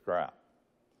straight scrap.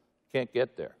 Can't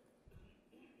get there.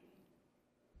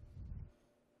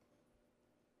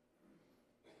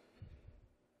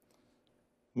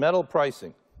 Metal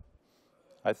pricing.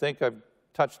 I think I've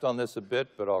touched on this a bit,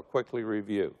 but I'll quickly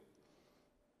review.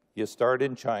 You start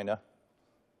in China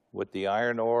with the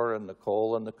iron ore and the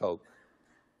coal and the coke.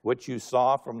 What you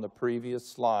saw from the previous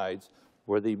slides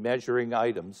were the measuring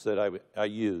items that I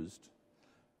used.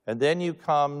 And then you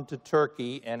come to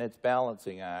Turkey and its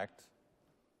balancing act.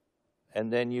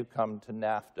 And then you come to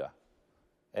NAFTA.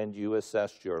 And you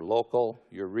assess your local,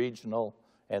 your regional,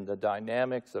 and the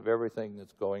dynamics of everything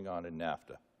that's going on in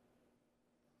NAFTA.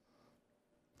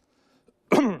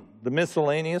 The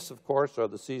miscellaneous, of course, are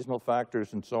the seasonal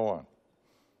factors and so on.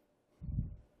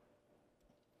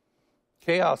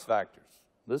 Chaos factors.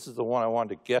 This is the one I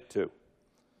wanted to get to.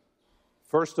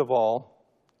 First of all,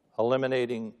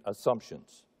 eliminating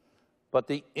assumptions. But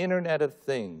the Internet of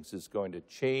Things is going to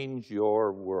change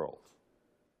your world.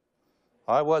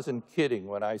 I wasn't kidding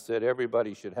when I said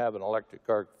everybody should have an electric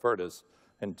arc furnace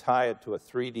and tie it to a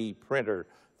 3D printer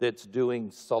that's doing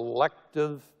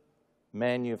selective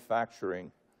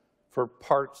manufacturing for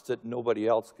parts that nobody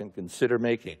else can consider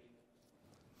making.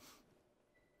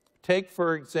 Take,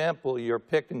 for example, your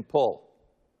pick and pull.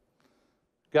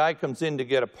 Guy comes in to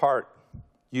get a part.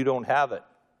 You don't have it.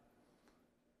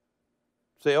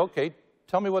 Say, okay,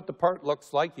 tell me what the part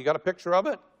looks like. You got a picture of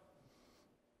it?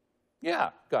 Yeah,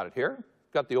 got it here.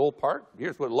 Got the old part.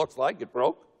 Here's what it looks like. It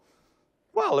broke.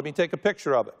 Well, let me take a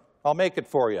picture of it. I'll make it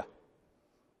for you.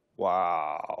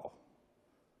 Wow.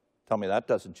 Tell me that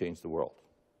doesn't change the world.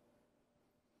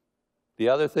 The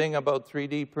other thing about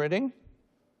 3D printing,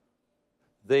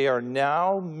 they are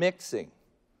now mixing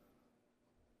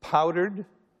powdered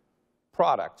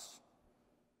products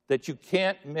that you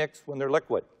can't mix when they're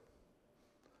liquid.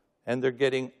 And they're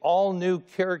getting all new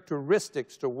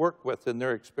characteristics to work with and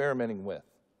they're experimenting with.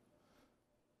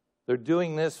 They're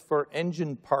doing this for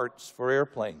engine parts for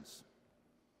airplanes.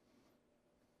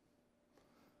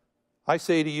 I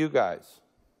say to you guys,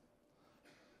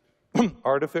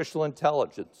 artificial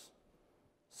intelligence,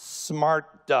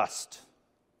 smart dust.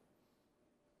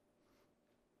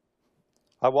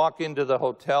 I walk into the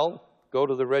hotel, go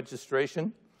to the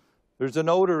registration, there's an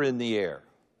odor in the air.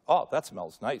 Oh, that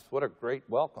smells nice. What a great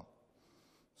welcome.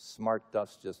 Smart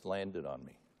dust just landed on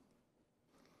me.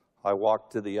 I walk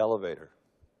to the elevator.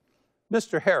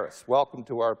 Mr. Harris, welcome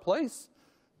to our place.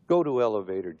 Go to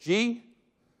elevator G.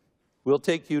 We'll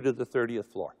take you to the 30th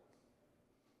floor.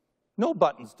 No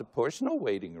buttons to push, no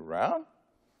waiting around.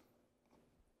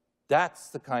 That's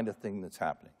the kind of thing that's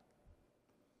happening.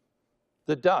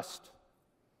 The dust,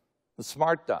 the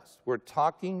smart dust, we're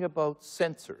talking about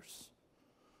sensors.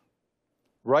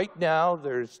 Right now,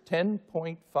 there's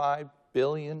 10.5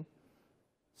 billion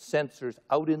sensors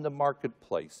out in the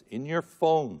marketplace, in your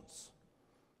phones,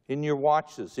 in your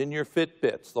watches, in your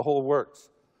Fitbits, the whole works.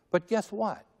 But guess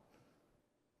what?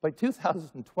 By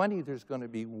 2020, there's going to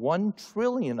be 1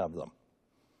 trillion of them.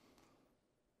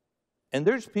 And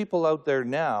there's people out there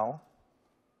now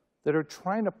that are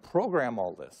trying to program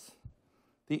all this.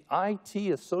 The IT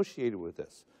associated with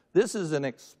this. This is an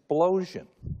explosion.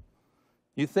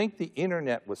 You think the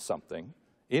internet was something.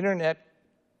 Internet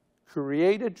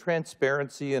created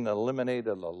transparency and eliminated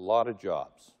a lot of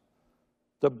jobs.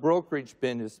 The brokerage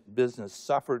business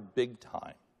suffered big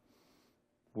time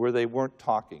where they weren't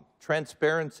talking.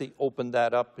 Transparency opened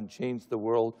that up and changed the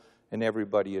world, and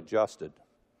everybody adjusted.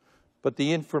 But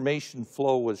the information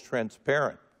flow was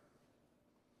transparent.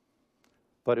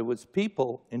 But it was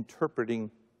people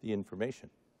interpreting the information.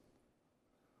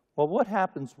 Well, what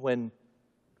happens when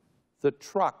the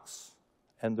trucks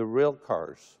and the rail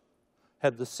cars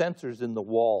have the sensors in the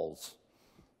walls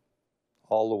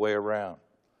all the way around,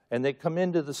 and they come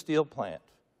into the steel plant,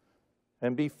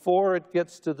 and before it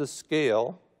gets to the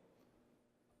scale,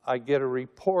 I get a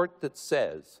report that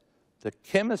says the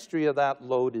chemistry of that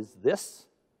load is this,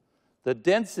 the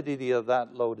density of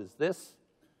that load is this,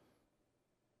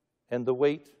 and the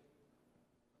weight,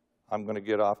 I'm going to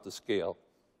get off the scale,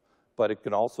 but it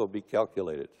can also be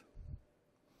calculated.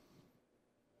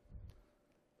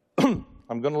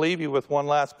 I'm going to leave you with one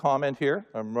last comment here.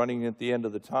 I'm running at the end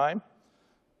of the time.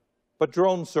 But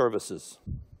drone services,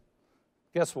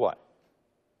 guess what?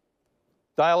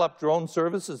 Dial up drone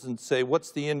services and say,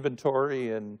 what's the inventory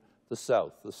in the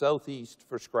south, the southeast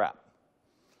for scrap?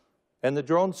 And the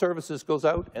drone services goes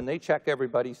out and they check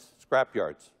everybody's scrap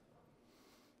yards.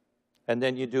 And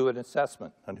then you do an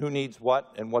assessment on who needs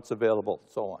what and what's available,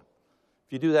 so on.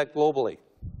 If you do that globally,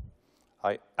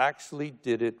 I actually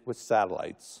did it with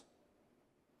satellites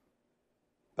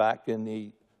back in the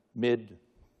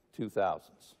mid-2000s.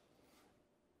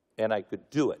 And I could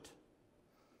do it.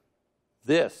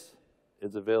 This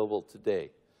is available today.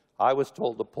 I was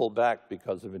told to pull back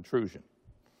because of intrusion.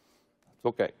 It's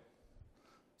okay.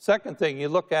 Second thing, you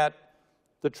look at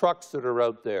the trucks that are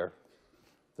out there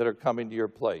that are coming to your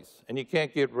place, and you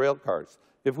can't get rail cars.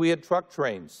 If we had truck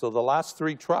trains, so the last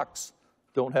 3 trucks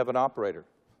don't have an operator.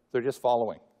 They're just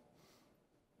following.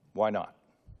 Why not?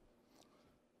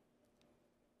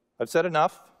 I've said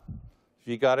enough. If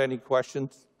you got any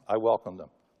questions, I welcome them.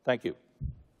 Thank you.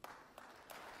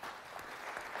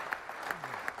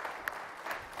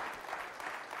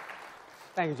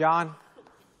 Thank you, John.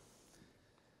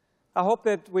 I hope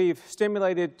that we've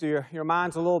stimulated your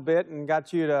minds a little bit and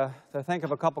got you to think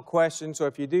of a couple questions. So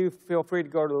if you do, feel free to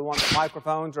go to one of the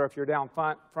microphones, or if you're down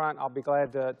front, I'll be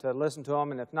glad to listen to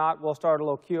them. And if not, we'll start a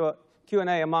little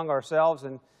Q&A among ourselves,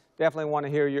 and definitely want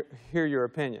to hear your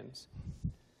opinions.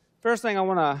 First thing I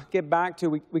want to get back to,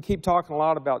 we keep talking a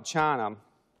lot about China.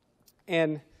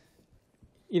 And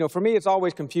for me, it's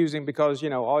always confusing because,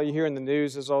 all you hear in the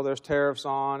news is, oh, there's tariffs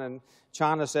on, and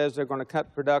China says they're going to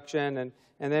cut production, and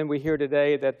then we hear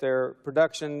today that their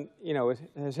production,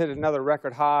 has hit another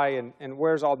record high, and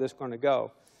where's all this going to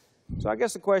go? So I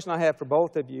guess the question I have for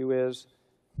both of you is,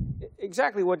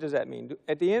 exactly what does that mean?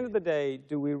 At the end of the day,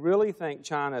 do we really think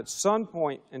China at some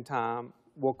point in time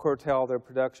will curtail their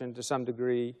production to some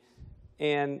degree?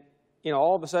 And,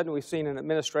 all of a sudden we've seen an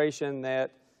administration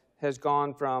that has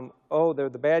gone from, oh, they're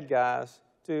the bad guys,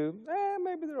 to,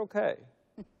 maybe they're okay.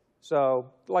 So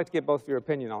I'd like to get both of your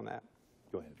opinion on that.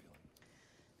 Go ahead.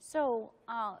 So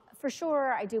for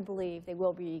sure, I do believe they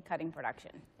will be cutting production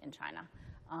in China.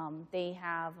 They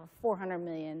have a 400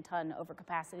 million ton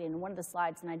overcapacity in one of the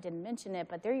slides, and I didn't mention it,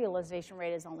 but their utilization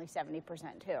rate is only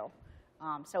 70% too.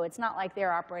 So it's not like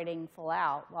they're operating full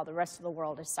out while the rest of the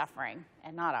world is suffering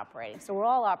and not operating. So we're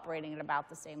all operating at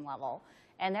about the same level,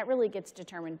 and that really gets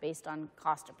determined based on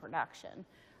cost of production.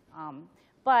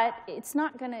 But it's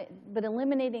not going to, but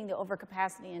eliminating the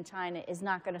overcapacity in China is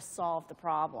not going to solve the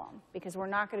problem, because we're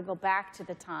not going to go back to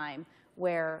the time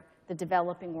where the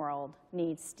developing world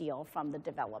needs steel from the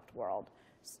developed world.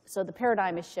 So the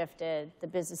paradigm has shifted, the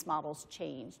business model's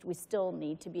changed. We still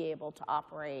need to be able to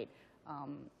operate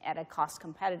at a cost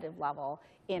competitive level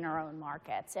in our own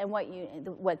markets. And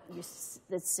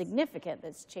that's significant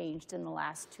that's changed in the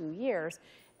last 2 years,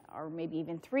 or maybe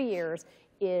even 3 years,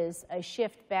 is a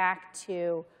shift back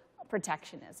to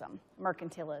protectionism,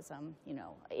 mercantilism.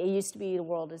 It used to be the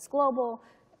world is global,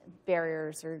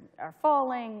 barriers are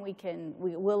falling,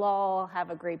 we'll all have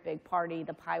a great big party,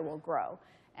 the pie will grow,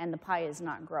 and the pie is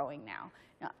not growing now.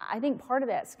 Now, I think part of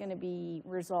that's going to be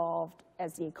resolved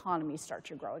as the economies start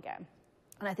to grow again.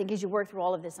 And I think as you work through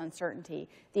all of this uncertainty,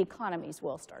 the economies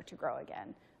will start to grow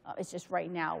again. It's just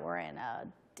right now we're in a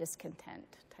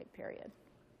discontent type period.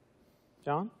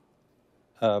 John?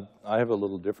 I have a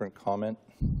little different comment.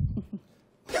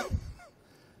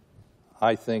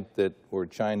 I think that where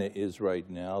China is right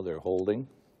now, they're holding.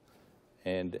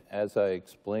 And as I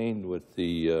explained with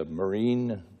the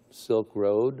Marine Silk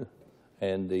Road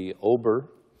and the Ober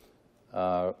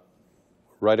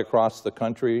right across the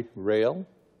country rail,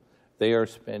 they are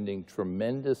spending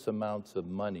tremendous amounts of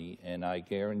money, and I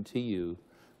guarantee you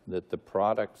that the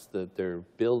products that they're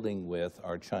building with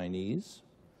are Chinese.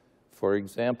 For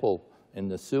example, in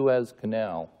the Suez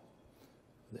Canal,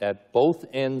 at both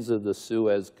ends of the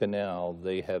Suez Canal,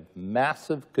 they have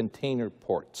massive container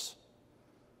ports.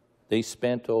 They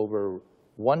spent over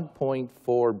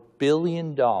 $1.4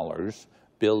 billion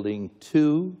building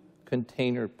 2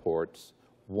 container ports,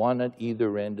 one at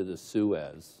either end of the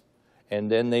Suez. And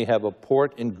then they have a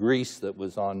port in Greece that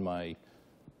was on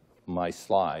my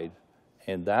slide,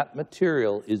 and that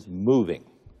material is moving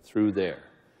through there.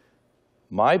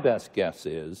 My best guess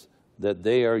is that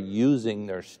they are using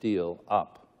their steel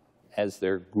up as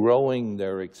they're growing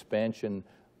their expansion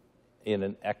in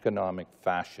an economic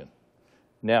fashion.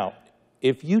 Now,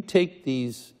 if you take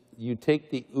these, you take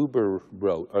the Ober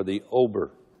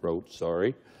road,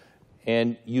 sorry,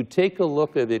 and you take a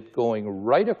look at it going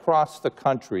right across the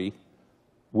country,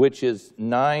 which is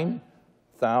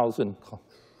 9,000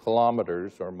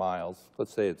 kilometers or miles,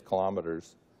 let's say it's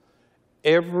kilometers,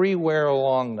 everywhere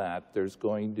along that, there's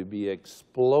going to be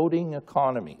exploding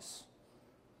economies.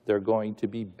 They're going to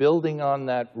be building on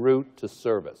that route to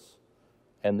service.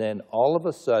 And then all of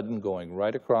a sudden, going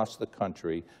right across the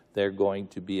country, they're going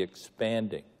to be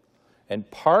expanding. And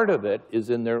part of it is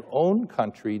in their own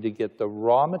country to get the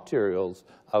raw materials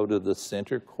out of the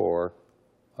center core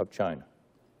of China.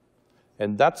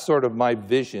 And that's sort of my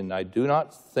vision. I do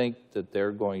not think that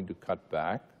they're going to cut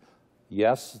back.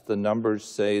 Yes, the numbers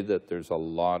say that there's a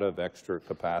lot of extra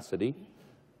capacity.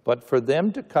 But for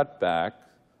them to cut back,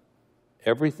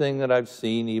 everything that I've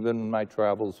seen, even in my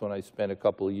travels when I spent a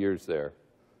couple of years there,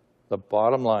 the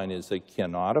bottom line is they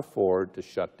cannot afford to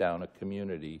shut down a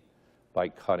community by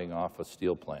cutting off a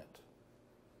steel plant.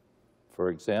 For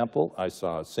example, I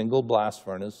saw a single blast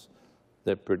furnace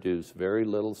that produced very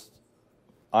little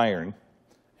iron,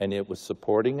 and it was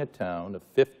supporting a town of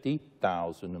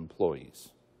 50,000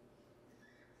 employees.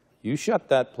 You shut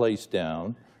that place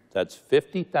down, that's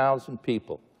 50,000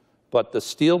 people. But the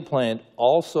steel plant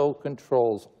also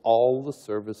controls all the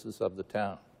services of the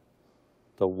town.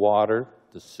 The water,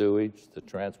 the sewage, the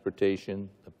transportation,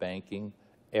 the banking,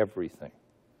 everything.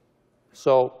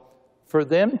 So for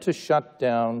them to shut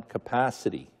down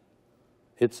capacity,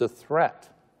 it's a threat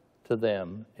to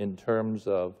them in terms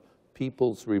of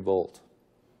people's revolt.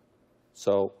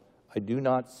 So I do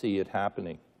not see it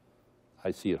happening.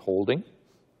 I see it holding,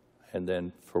 and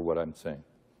then for what I'm saying.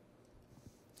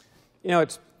 You know,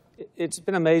 it's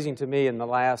been amazing to me in the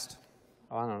last,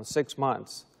 I don't know, 6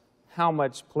 months, how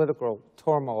much political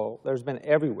turmoil there's been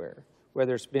everywhere,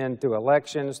 whether it's been through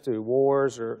elections, through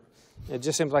wars, or it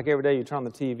just seems like every day you turn on the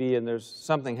TV and there's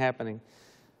something happening.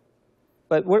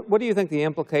 But what do you think the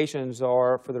implications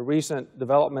are for the recent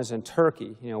developments in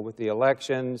Turkey, you know, with the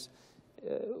elections?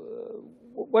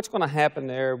 What's going to happen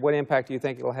there? What impact do you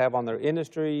think it will have on their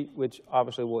industry, which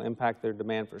obviously will impact their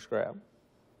demand for scrap?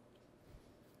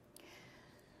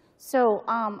 So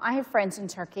I have friends in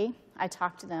Turkey. I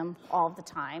talk to them all the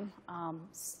time.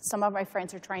 Some of my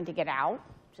friends are trying to get out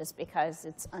just because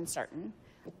it's uncertain.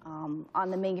 On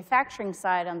the manufacturing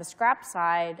side, on the scrap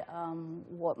side,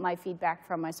 what my feedback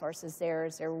from my sources there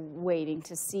is they're waiting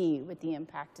to see what the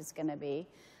impact is going to be.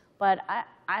 But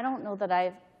I don't know that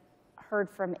I've heard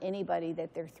from anybody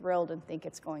that they're thrilled and think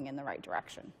it's going in the right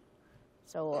direction.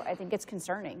 So I think it's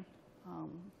concerning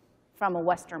from a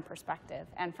Western perspective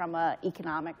and from an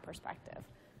economic perspective.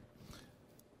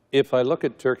 If I look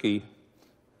at Turkey,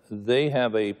 they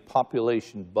have a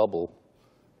population bubble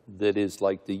that is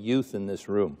like the youth in this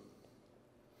room,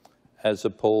 as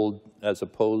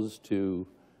opposed to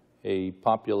a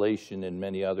population in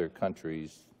many other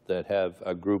countries that have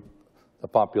a group, the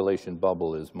population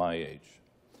bubble is my age.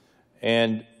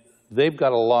 And they've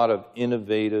got a lot of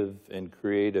innovative and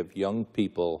creative young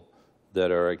people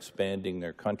that are expanding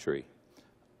their country.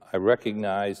 I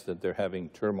recognize that they're having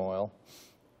turmoil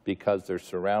because they're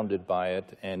surrounded by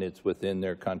it and it's within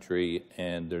their country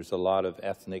and there's a lot of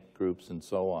ethnic groups and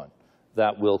so on.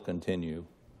 That will continue.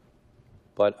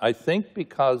 But I think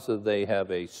because they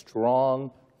have a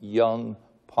strong young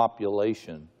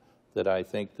population that I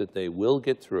think that they will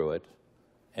get through it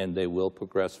and they will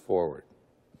progress forward.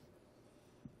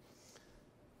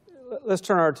 Let's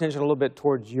turn our attention a little bit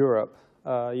towards Europe.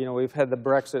 You know, we've had the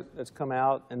Brexit that's come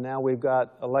out, and now we've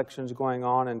got elections going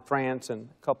on in France and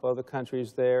a couple other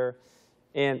countries there.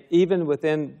 And even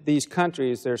within these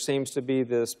countries, there seems to be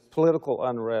this political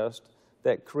unrest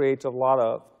that creates a lot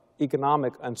of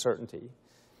economic uncertainty.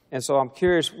 And so I'm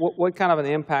curious, what kind of an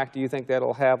impact do you think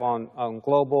that'll have on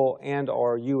global and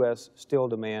or U.S. steel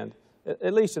demand,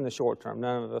 at least in the short term?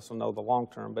 None of us will know the long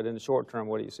term, but in the short term,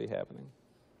 what do you see happening?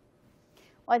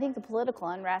 Well, I think the political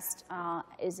unrest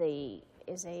is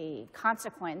a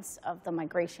consequence of the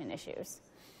migration issues,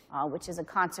 which is a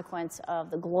consequence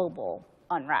of the global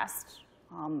unrest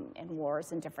and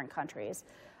wars in different countries.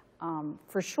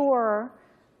 For sure,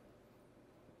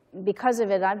 because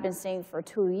of it, I've been saying for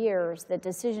 2 years that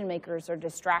decision makers are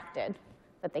distracted,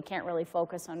 but they can't really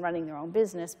focus on running their own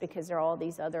business because there are all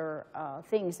these other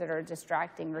things that are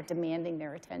distracting or demanding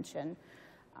their attention.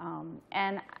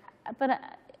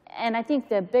 And I think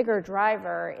the bigger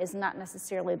driver is not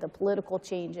necessarily the political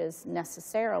changes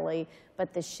necessarily,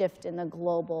 but the shift in the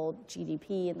global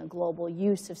GDP and the global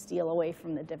use of steel away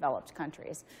from the developed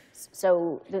countries.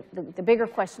 So the bigger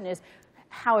question is,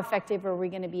 how effective are we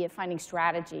going to be at finding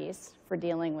strategies for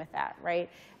dealing with that, right?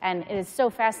 And it is so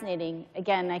fascinating.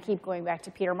 Again, I keep going back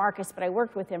to Peter Marcus, but I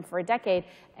worked with him for a decade.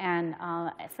 And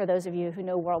for those of you who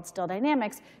know World Steel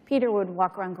Dynamics, Peter would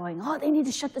walk around going, oh, they need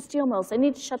to shut the steel mills. They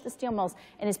need to shut the steel mills.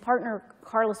 And his partner,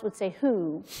 Carlos, would say,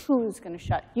 who's going to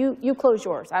shut? You close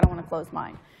yours. I don't want to close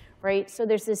mine, right? So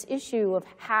there's this issue of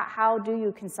how do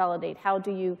you consolidate? How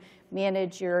do you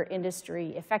manage your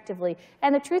industry effectively?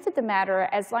 And the truth of the matter,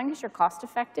 as long as you're cost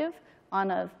effective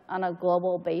on a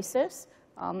global basis,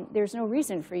 there's no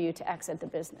reason for you to exit the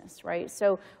business, right?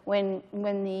 So when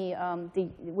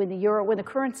the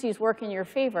currencies work in your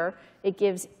favor, it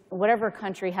gives whatever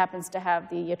country happens to have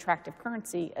the attractive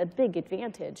currency a big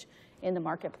advantage in the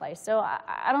marketplace. So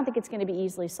I don't think it's going to be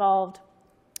easily solved.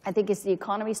 I think as the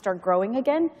economies start growing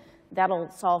again, that'll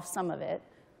solve some of it.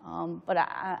 But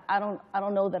I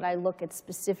don't know that I look at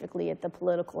specifically at the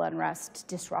political unrest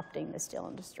disrupting the steel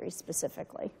industry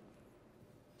specifically.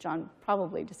 John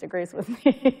probably disagrees with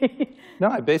me. No,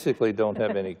 I basically don't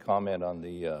have any comment on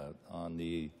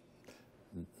the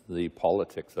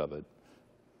politics of it,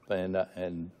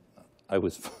 and I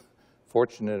was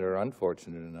fortunate or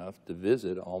unfortunate enough to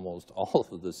visit almost all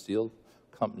of the steel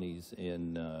companies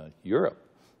in Europe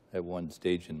at one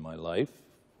stage in my life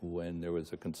when there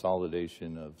was a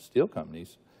consolidation of steel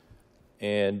companies,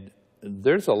 and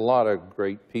there's a lot of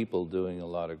great people doing a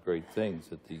lot of great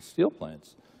things at these steel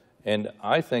plants. And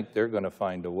I think they're going to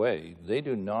find a way. They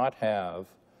do not have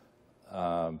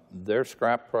their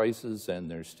scrap prices and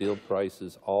their steel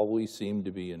prices always seem to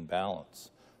be in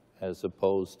balance, as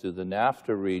opposed to the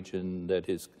NAFTA region that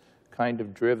is kind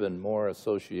of driven more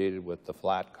associated with the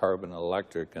flat carbon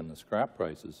electric and the scrap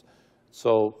prices.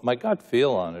 So my gut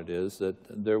feel on it is that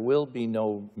there will be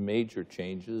no major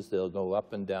changes. They'll go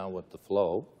up and down with the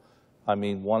flow. I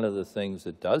mean, one of the things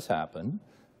that does happen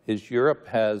is Europe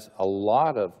has a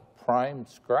lot of prime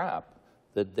scrap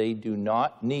that they do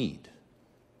not need.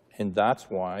 And that's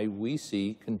why we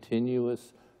see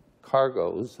continuous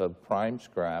cargoes of prime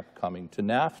scrap coming to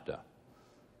NAFTA,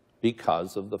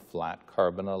 because of the flat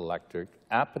carbon electric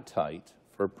appetite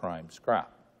for prime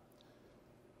scrap.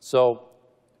 So,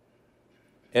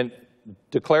 and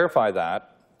to clarify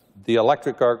that, the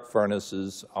electric arc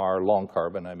furnaces are long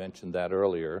carbon, I mentioned that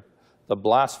earlier. The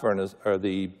blast furnace, or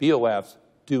the BOFs,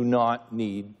 do not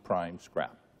need prime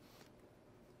scrap.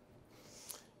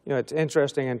 You know, it's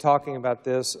interesting in talking about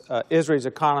this. ISRI's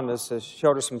economist has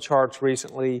showed us some charts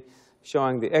recently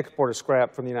showing the export of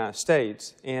scrap from the United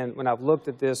States. And when I've looked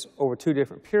at this over 2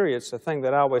 different periods, the thing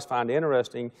that I always find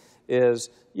interesting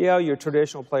is, yeah, your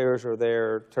traditional players are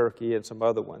there, Turkey and some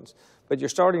other ones, but you're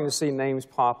starting to see names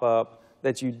pop up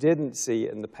that you didn't see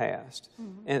in the past.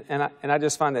 Mm-hmm. And I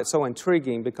just find that so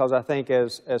intriguing, because I think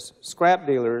as scrap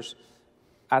dealers,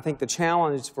 I think the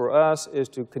challenge for us is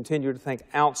to continue to think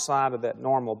outside of that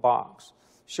normal box.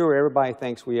 Sure, everybody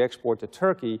thinks we export to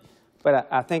Turkey, but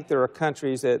I think there are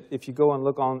countries that, if you go and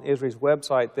look on ISRI's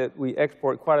website, that we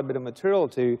export quite a bit of material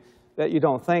to that you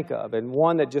don't think of. And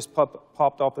one that just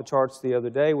popped off the charts the other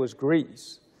day was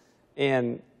Greece.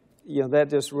 And you know, that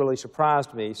just really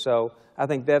surprised me. So I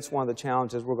think that's one of the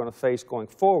challenges we're going to face going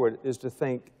forward, is to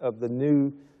think of the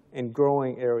new and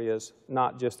growing areas,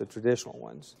 not just the traditional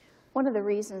ones. One of the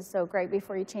reasons, though, Greg,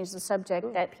 before you change the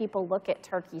subject, that people look at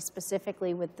Turkey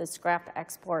specifically with the scrap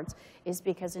exports is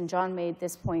because, and John made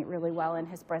this point really well in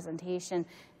his presentation,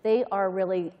 they are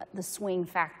really the swing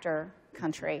factor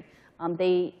country.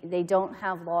 They don't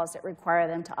have laws that require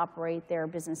them to operate their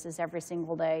businesses every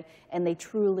single day, and they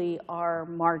truly are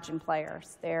margin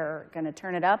players. They're going to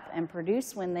turn it up and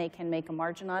produce when they can make a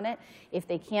margin on it. If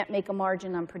they can't make a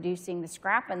margin on producing the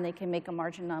scrap and they can make a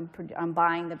margin on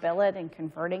buying the billet and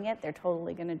converting it, they're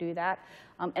totally going to do that.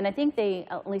 And I think they,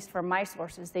 at least from my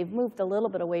sources, they've moved a little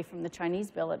bit away from the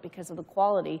Chinese billet because of the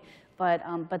quality, but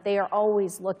they are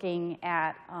always looking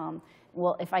at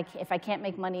well, if I can't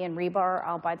make money in rebar,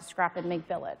 I'll buy the scrap and make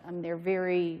billet. They're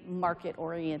very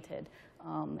market-oriented.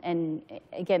 And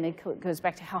again, it goes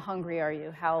back to how hungry are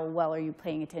you? How well are you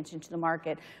paying attention to the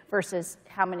market versus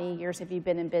how many years have you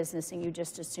been in business and you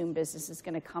just assume business is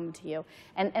going to come to you.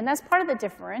 And that's part of the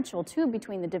differential, too,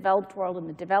 between the developed world and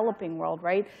the developing world,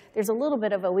 right? There's a little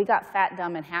bit of a we got fat,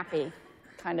 dumb, and happy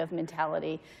kind of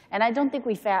mentality. And I don't think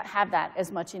we have that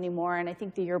as much anymore. And I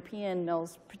think the European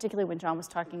mills, particularly when John was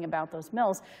talking about those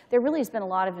mills, there really has been a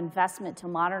lot of investment to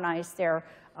modernize their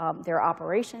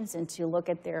operations and to look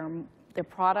at their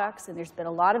products. And there's been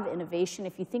a lot of innovation.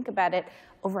 If you think about it,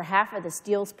 over half of the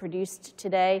steels produced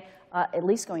today, at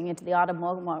least going into the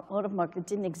automotive market,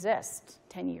 didn't exist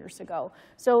 10 years ago.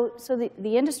 So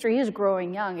the industry is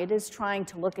growing young. It is trying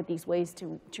to look at these ways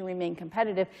to remain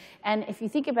competitive. And if you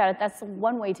think about it, that's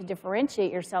one way to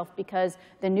differentiate yourself, because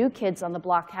the new kids on the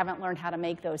block haven't learned how to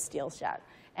make those steels yet.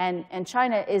 And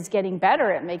China is getting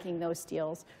better at making those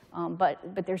steels, but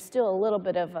there's still a little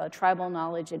bit of a tribal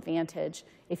knowledge advantage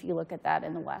if you look at that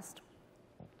in the West.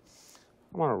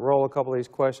 I want to roll a couple of these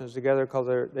questions together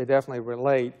because they definitely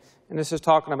relate. And this is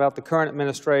talking about the current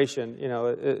administration. You know,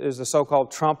 is the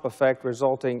so-called Trump effect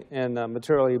resulting in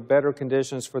materially better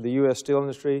conditions for the U.S. steel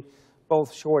industry,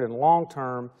 both short and long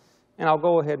term? And I'll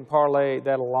go ahead and parlay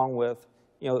that along with,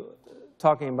 you know,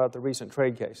 talking about the recent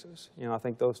trade cases. You know, I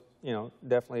think those, you know,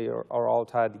 definitely are all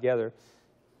tied together.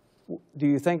 Do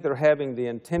you think they're having the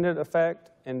intended effect,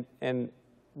 and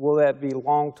will that be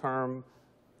long-term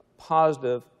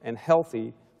positive and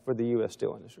healthy for the U.S.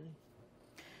 steel industry?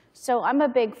 So I'm a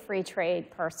big free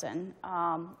trade person,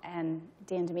 and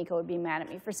Dan D'Amico would be mad at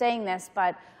me for saying this,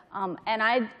 but and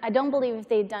I don't believe if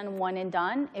they'd done one and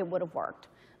done, it would have worked.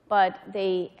 But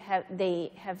they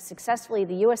have successfully,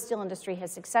 the U.S. steel industry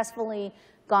has successfully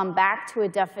gone back to a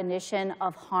definition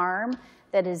of harm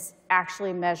that is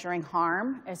actually measuring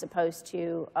harm as opposed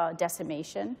to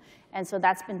decimation. And so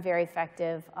that's been very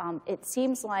effective. It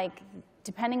seems like,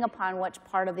 depending upon which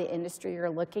part of the industry you're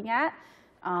looking at,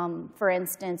 for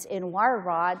instance, in wire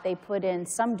rod, they put in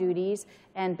some duties,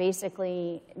 and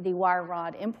basically the wire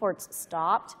rod imports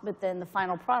stopped, but then the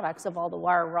final products of all the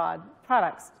wire rod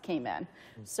products came in.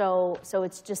 So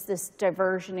it's just this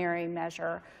diversionary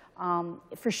measure.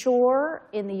 For sure,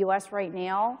 in the US right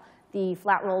now, the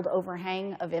flat-rolled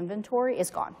overhang of inventory is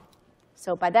gone.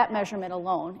 So by that measurement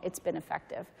alone, it's been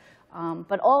effective.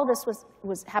 But all of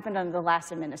this happened under the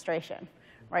last administration.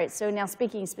 Right, so now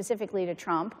speaking specifically to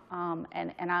Trump,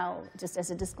 and I'll, just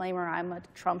as a disclaimer, I'm a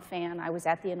Trump fan. I was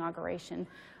at the inauguration.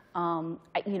 You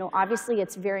know, obviously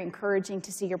it's very encouraging to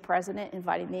see your president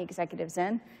inviting the executives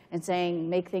in and saying,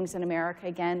 make things in America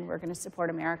again, we're gonna support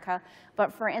America.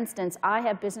 But for instance, I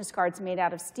have business cards made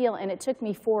out of steel, and it took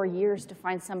me 4 years to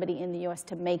find somebody in the US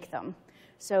to make them.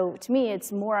 So to me,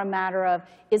 it's more a matter of,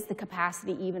 is the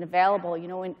capacity even available? You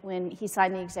know, when he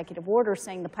signed the executive order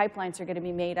saying the pipelines are going to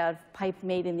be made out of pipe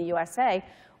made in the USA,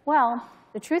 well,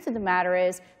 the truth of the matter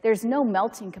is there's no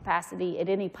melting capacity at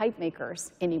any pipe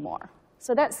makers anymore.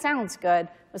 So that sounds good,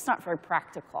 but it's not very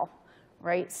practical,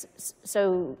 right?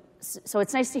 So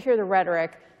it's nice to hear the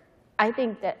rhetoric. I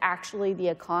think that actually the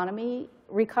economy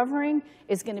recovering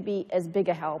is going to be as big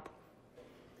a help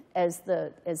as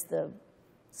the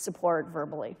support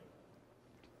verbally.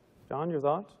 John, your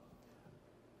thoughts?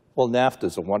 Well, NAFTA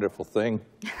is a wonderful thing.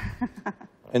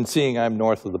 And seeing I'm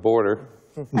north of the border,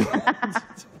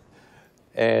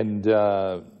 and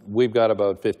we've got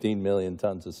about 15 million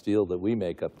tons of steel that we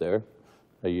make up there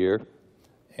a year.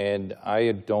 And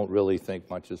I don't really think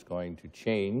much is going to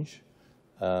change,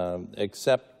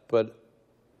 but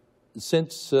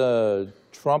since President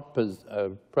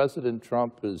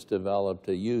Trump has developed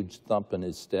a huge thump in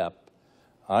his step,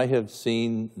 I have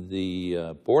seen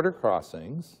the border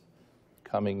crossings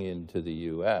coming into the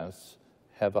U.S.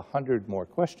 have 100 more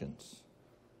questions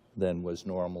than was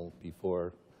normal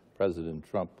before President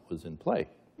Trump was in play.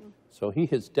 So he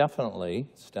has definitely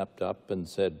stepped up and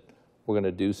said, we're going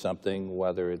to do something,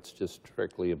 whether it's just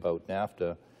strictly about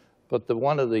NAFTA. But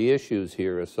one of the issues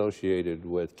here associated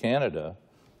with Canada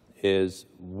is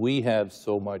we have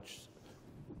so much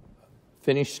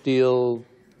finished steel,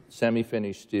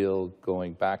 semi-finished steel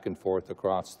going back and forth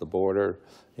across the border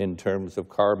in terms of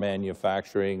car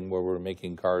manufacturing, where we're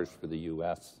making cars for the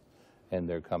U.S. and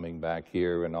they're coming back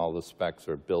here, and all the specs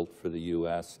are built for the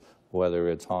U.S., whether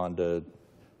it's Honda,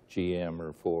 GM,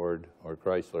 or Ford, or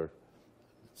Chrysler.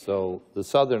 So the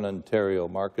Southern Ontario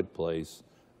marketplace,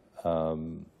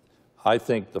 I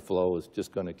think the flow is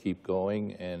just going to keep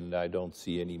going, and I don't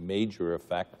see any major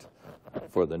effect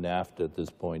for the NAFTA at this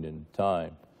point in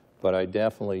time. But I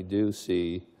definitely do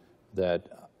see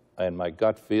that, and my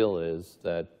gut feel is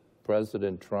that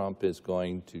President Trump is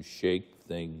going to shake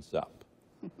things up.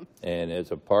 And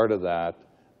as a part of that,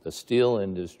 the steel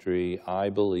industry, I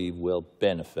believe, will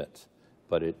benefit.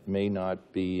 But it may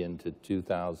not be into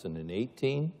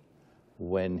 2018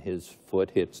 when his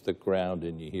foot hits the ground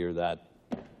and you hear that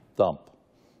thump.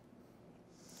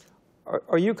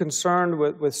 Are you concerned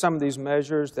with some of these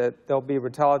measures that there'll be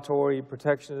retaliatory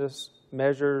protectionist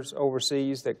measures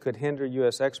overseas that could hinder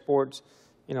U.S. exports?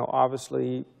 You know,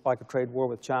 obviously, like a trade war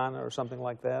with China or something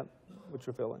like that. What's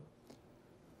your feeling?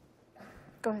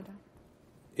 Go ahead, Don.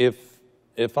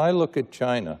 If I look at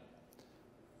China,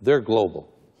 they're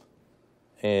global,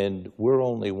 and we're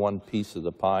only one piece of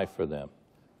the pie for them.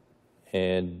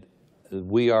 And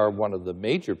we are one of the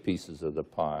major pieces of the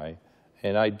pie,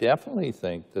 and I definitely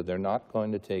think that they're not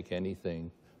going to take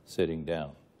anything sitting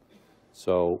down.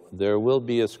 So there will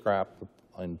be a scrap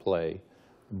in play,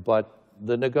 but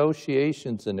the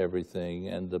negotiations and everything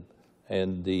and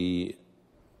the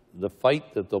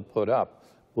fight that they'll put up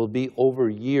will be over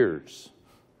years.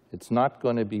 It's not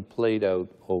going to be played out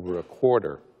over a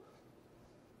quarter.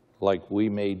 like we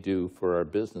may do for our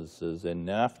businesses in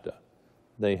NAFTA.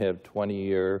 They have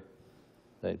 20-year,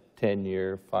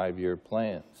 10-year, 5-year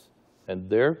plans. And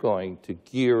they're going to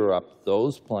gear up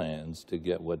those plans to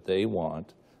get what they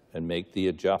want and make the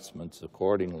adjustments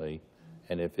accordingly.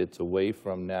 And if it's away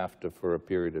from NAFTA for a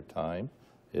period of time,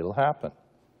 it'll happen.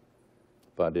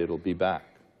 But it'll be back.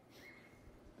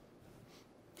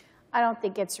 I don't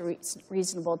think it's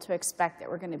reasonable to expect that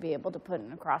we're going to be able to put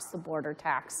an across-the-border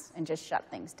tax and just shut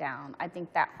things down. I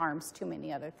think that harms too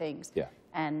many other things. Yeah.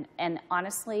 And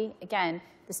honestly, again,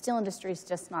 the steel industry is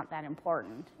just not that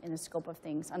important in the scope of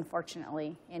things,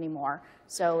 unfortunately, anymore.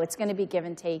 So it's going to be give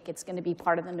and take. It's going to be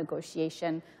part of the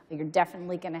negotiation. You're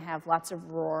definitely going to have lots of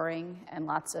roaring and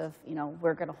lots of,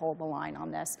 we're going to hold the line on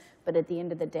this. But at the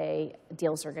end of the day,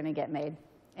 deals are going to get made.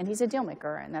 And he's a deal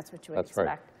maker, and that's what you would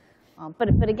expect. Right.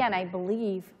 But again, I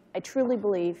truly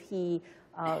believe he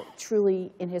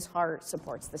truly, in his heart,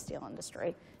 supports the steel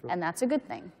industry. Sure. And that's a good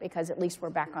thing, because at least we're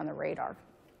back on the radar.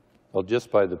 Well,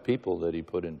 just by the people that he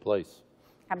put in place.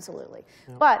 Absolutely.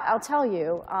 Yeah. But I'll tell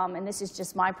you, and this is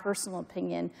just my personal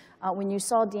opinion, when you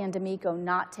saw Dan D'Amico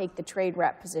not take the trade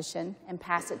rep position and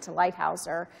pass it to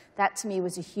Lighthouser, that to me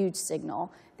was a huge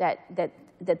signal that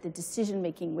the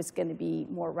decision-making was going to be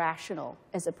more rational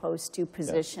as opposed to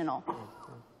positional. Yeah.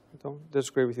 I don't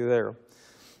disagree with you there.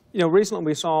 Recently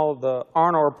we saw the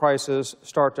iron ore prices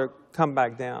start to come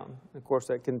back down. Of course,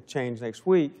 that can change next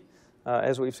week,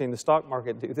 as we've seen the stock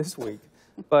market do this week.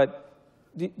 But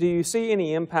do you see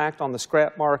any impact on the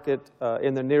scrap market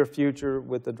in the near future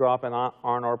with the drop in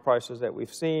iron ore prices that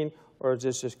we've seen, or is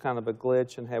this just kind of a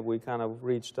glitch, and have we kind of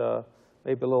reached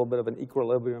maybe a little bit of an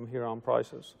equilibrium here on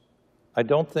prices? I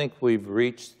don't think we've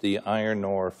reached the iron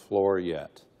ore floor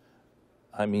yet.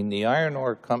 I mean, the iron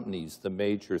ore companies, the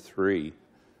major three,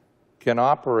 can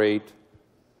operate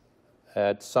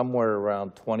at somewhere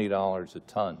around $20 a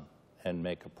ton and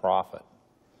make a profit.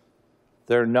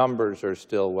 Their numbers are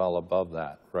still well above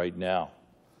that right now.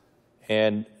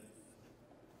 And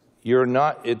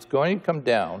it's going to come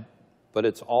down, but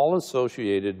it's all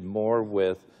associated more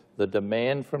with the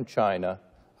demand from China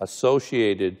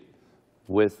associated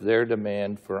with their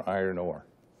demand for iron ore.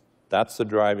 That's the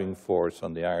driving force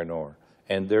on the iron ore.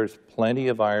 And there's plenty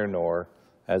of iron ore.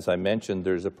 As I mentioned,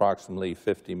 there's approximately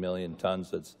 50 million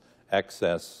tons that's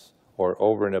excess or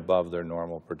over and above their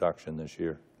normal production this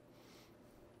year.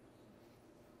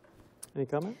 Any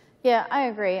comment? Yeah, I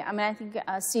agree. I mean, I think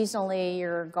seasonally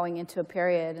you're going into a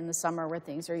period in the summer where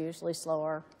things are usually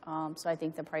slower. So I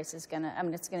think the price is going to,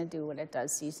 it's going to do what it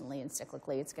does seasonally and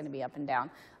cyclically. It's going to be up and down.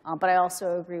 But I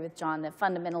also agree with John that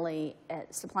fundamentally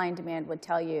supply and demand would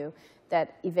tell you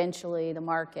that eventually the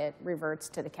market reverts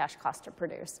to the cash cost to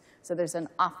produce. So there's an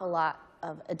awful lot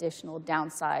of additional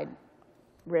downside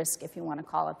risk, if you want to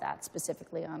call it that,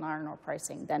 specifically on iron ore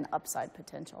pricing, than upside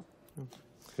potential.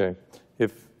 Okay.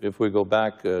 If we go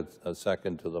back a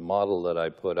second to the model that I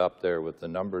put up there with the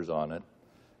numbers on it,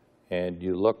 and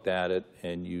you looked at it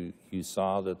and you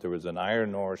saw that there was an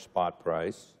iron ore spot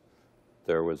price,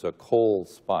 there was a coal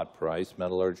spot price,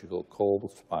 metallurgical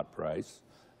coal spot price,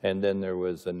 and then there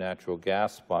was a natural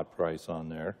gas spot price on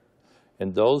there.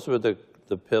 And those were the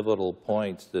pivotal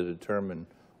points to determine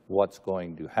what's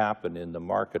going to happen in the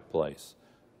marketplace.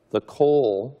 The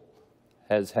coal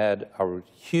has had a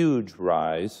huge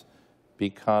rise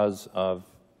because of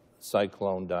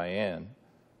Cyclone Diane,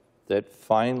 that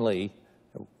finally,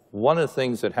 one of the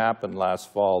things that happened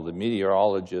last fall, the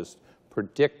meteorologists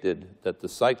predicted that the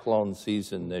cyclone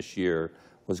season this year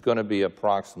was going to be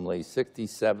approximately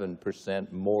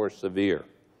 67% more severe.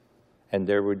 And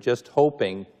they were just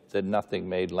hoping that nothing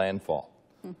made landfall.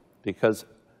 Because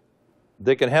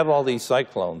they can have all these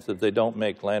cyclones. If they don't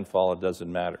make landfall, it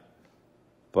doesn't matter.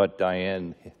 But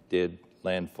Diane did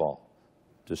landfall,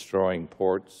 destroying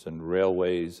ports and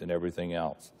railways and everything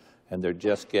else. And they're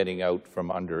just getting out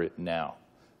from under it now.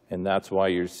 And that's why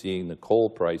you're seeing the coal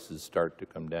prices start to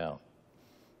come down.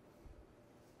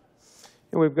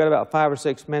 And we've got about 5 or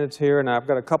 6 minutes here, and I've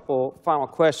got a couple final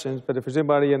questions, but if there's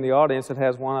anybody in the audience that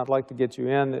has one, I'd like to get you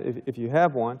in if you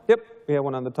have one. Yep, we have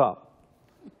one on the top.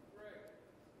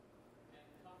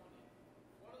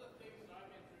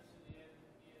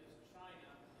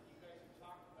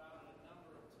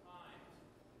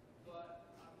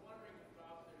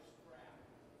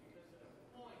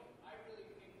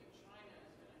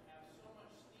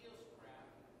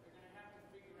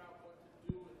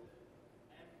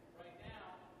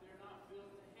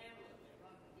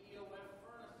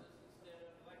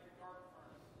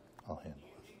 I'll handle it. Do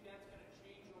you think that's going to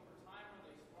change over time? Are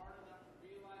they smart enough to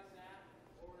realize that?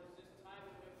 Or is this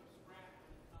tidal wave of scrap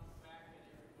going to come back at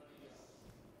everybody else?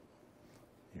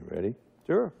 You ready?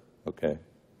 Sure. okay?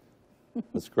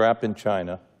 The scrap in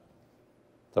China,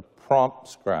 the prompt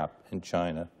scrap in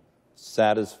China,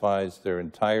 satisfies their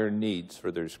entire needs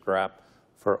for their scrap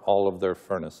for all of their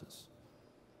furnaces.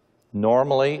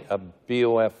 Normally, a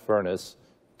BOF furnace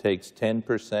takes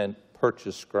 10%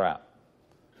 purchase scrap.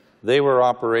 They were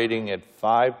operating at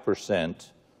 5%,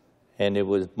 and it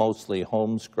was mostly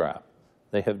home scrap.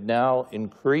 They have now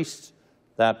increased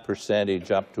that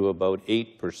percentage up to about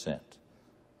 8%.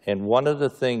 And one of the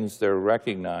things they're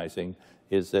recognizing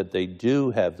is that they do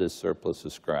have this surplus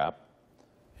of scrap,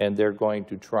 and they're going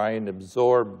to try and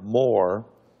absorb more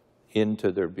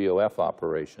into their BOF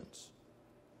operations.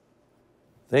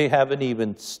 They haven't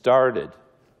even started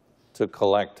to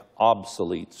collect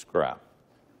obsolete scrap.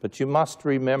 But you must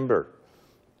remember,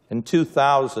 in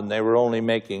 2000, they were only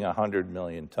making 100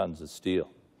 million tons of steel.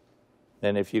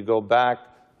 And if you go back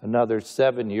another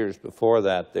 7 years before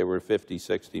that, they were 50,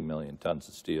 60 million tons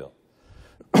of steel.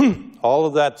 All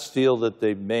of that steel that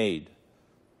they've made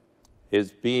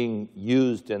is being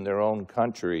used in their own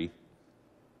country,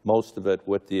 most of it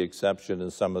with the exception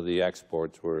of some of the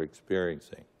exports we're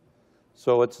experiencing.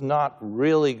 So it's not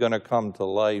really going to come to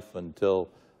life until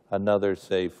another,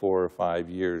 say, 4 or 5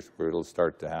 years where it'll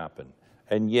start to happen.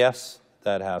 And yes,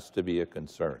 that has to be a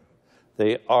concern.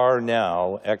 They are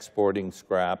now exporting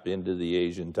scrap into the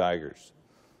Asian tigers.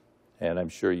 And I'm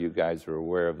sure you guys are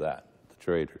aware of that, the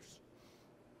traders.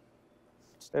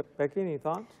 Becky, any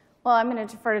thoughts? Well, I'm going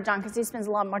to defer to John because he spends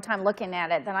a lot more time looking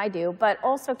at it than I do. But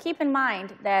also keep in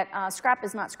mind that scrap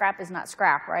is not scrap is not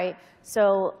scrap, right?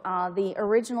 So the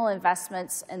original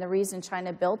investments and the reason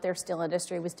China built their steel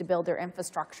industry was to build their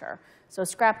infrastructure. So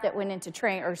scrap that went into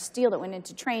train, or steel that went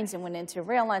into trains and went into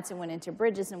rail lines and went into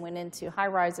bridges and went into high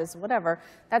rises, whatever,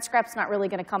 that scrap's not really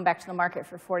going to come back to the market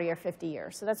for 40 or 50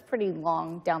 years. So that's pretty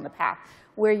long down the path.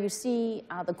 Where you see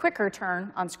the quicker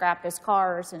turn on scrap is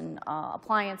cars and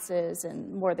appliances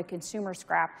and more the consumer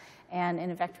scrap. And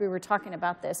in fact, we were talking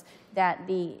about this, that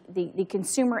the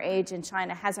consumer age in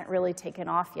China hasn't really taken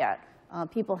off yet.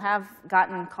 People have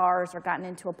gotten cars or gotten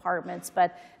into apartments,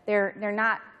 but they're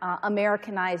not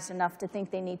Americanized enough to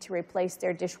think they need to replace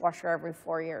their dishwasher every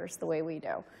 4 years the way we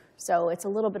do. So it's a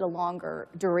little bit of longer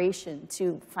duration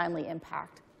to finally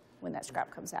impact when that scrap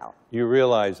comes out. You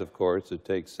realize, of course, it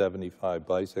takes 75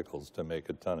 bicycles to make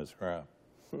a ton of scrap.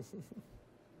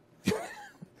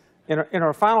 In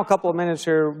our final couple of minutes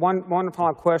here, one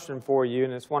final question for you,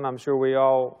 and it's one I'm sure we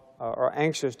all are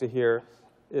anxious to hear,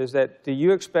 is that do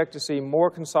you expect to see more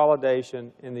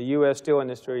consolidation in the U.S. steel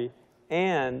industry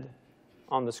and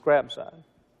on the scrap side?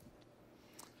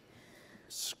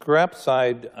 Scrap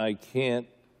side, I can't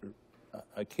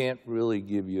really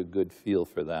give you a good feel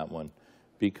for that one,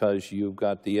 because you've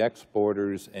got the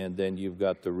exporters and then you've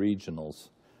got the regionals.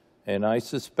 And I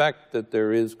suspect that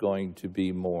there is going to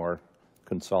be more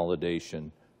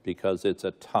consolidation because it's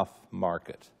a tough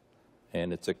market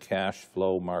and it's a cash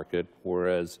flow market,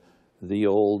 whereas the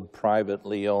old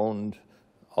privately owned,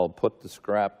 I'll put the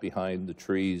scrap behind the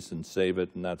trees and save it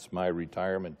and that's my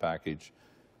retirement package,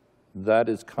 that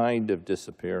is kind of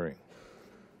disappearing.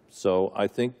 So I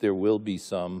think there will be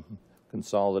some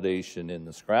consolidation in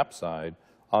the scrap side.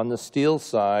 On the steel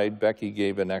side, Becky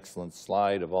gave an excellent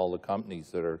slide of all the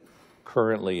companies that are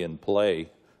currently in play.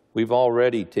 We've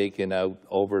already taken out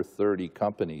over 30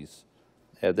 companies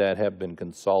that have been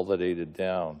consolidated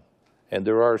down. And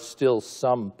there are still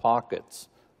some pockets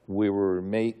where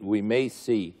we may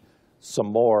see some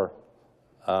more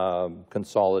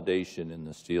consolidation in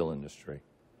the steel industry.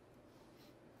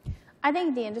 I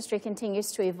think the industry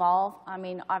continues to evolve. I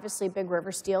mean, obviously, Big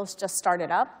River Steel's just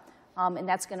started up, and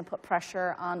that's going to put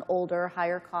pressure on older,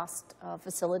 higher-cost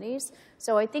facilities.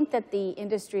 So I think that the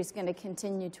industry is going to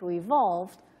continue to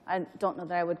evolve. I don't know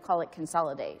that I would call it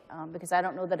consolidate, because I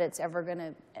don't know that it's ever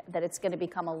going to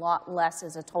become a lot less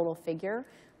as a total figure,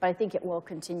 but I think it will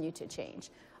continue to change.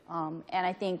 And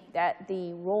I think that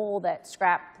the role that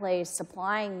scrap plays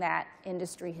supplying that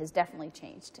industry has definitely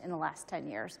changed in the last 10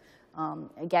 years.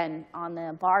 Again, on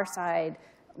the bar side,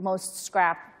 most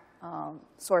scrap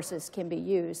sources can be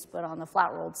used, but on the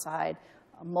flat-rolled side,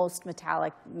 most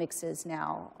metallic mixes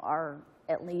now are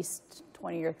at least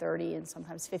 20 or 30 and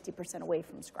sometimes 50% away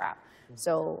from scrap.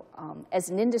 So as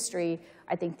an industry,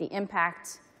 I think the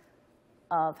impact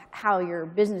of how your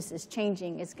business is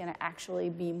changing is going to actually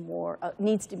be more,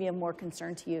 needs to be a more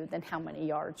concern to you than how many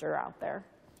yards are out there.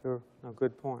 Sure, no,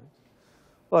 good point.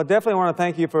 Well, I definitely want to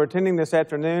thank you for attending this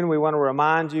afternoon. We want to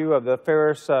remind you of the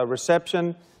Ferrous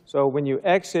reception. So when you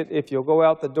exit, if you'll go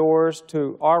out the doors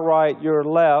to our right, your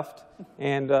left,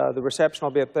 and the reception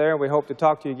will be up there. And we hope to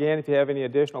talk to you again. If you have any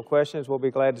additional questions, we'll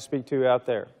be glad to speak to you out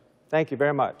there. Thank you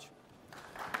very much.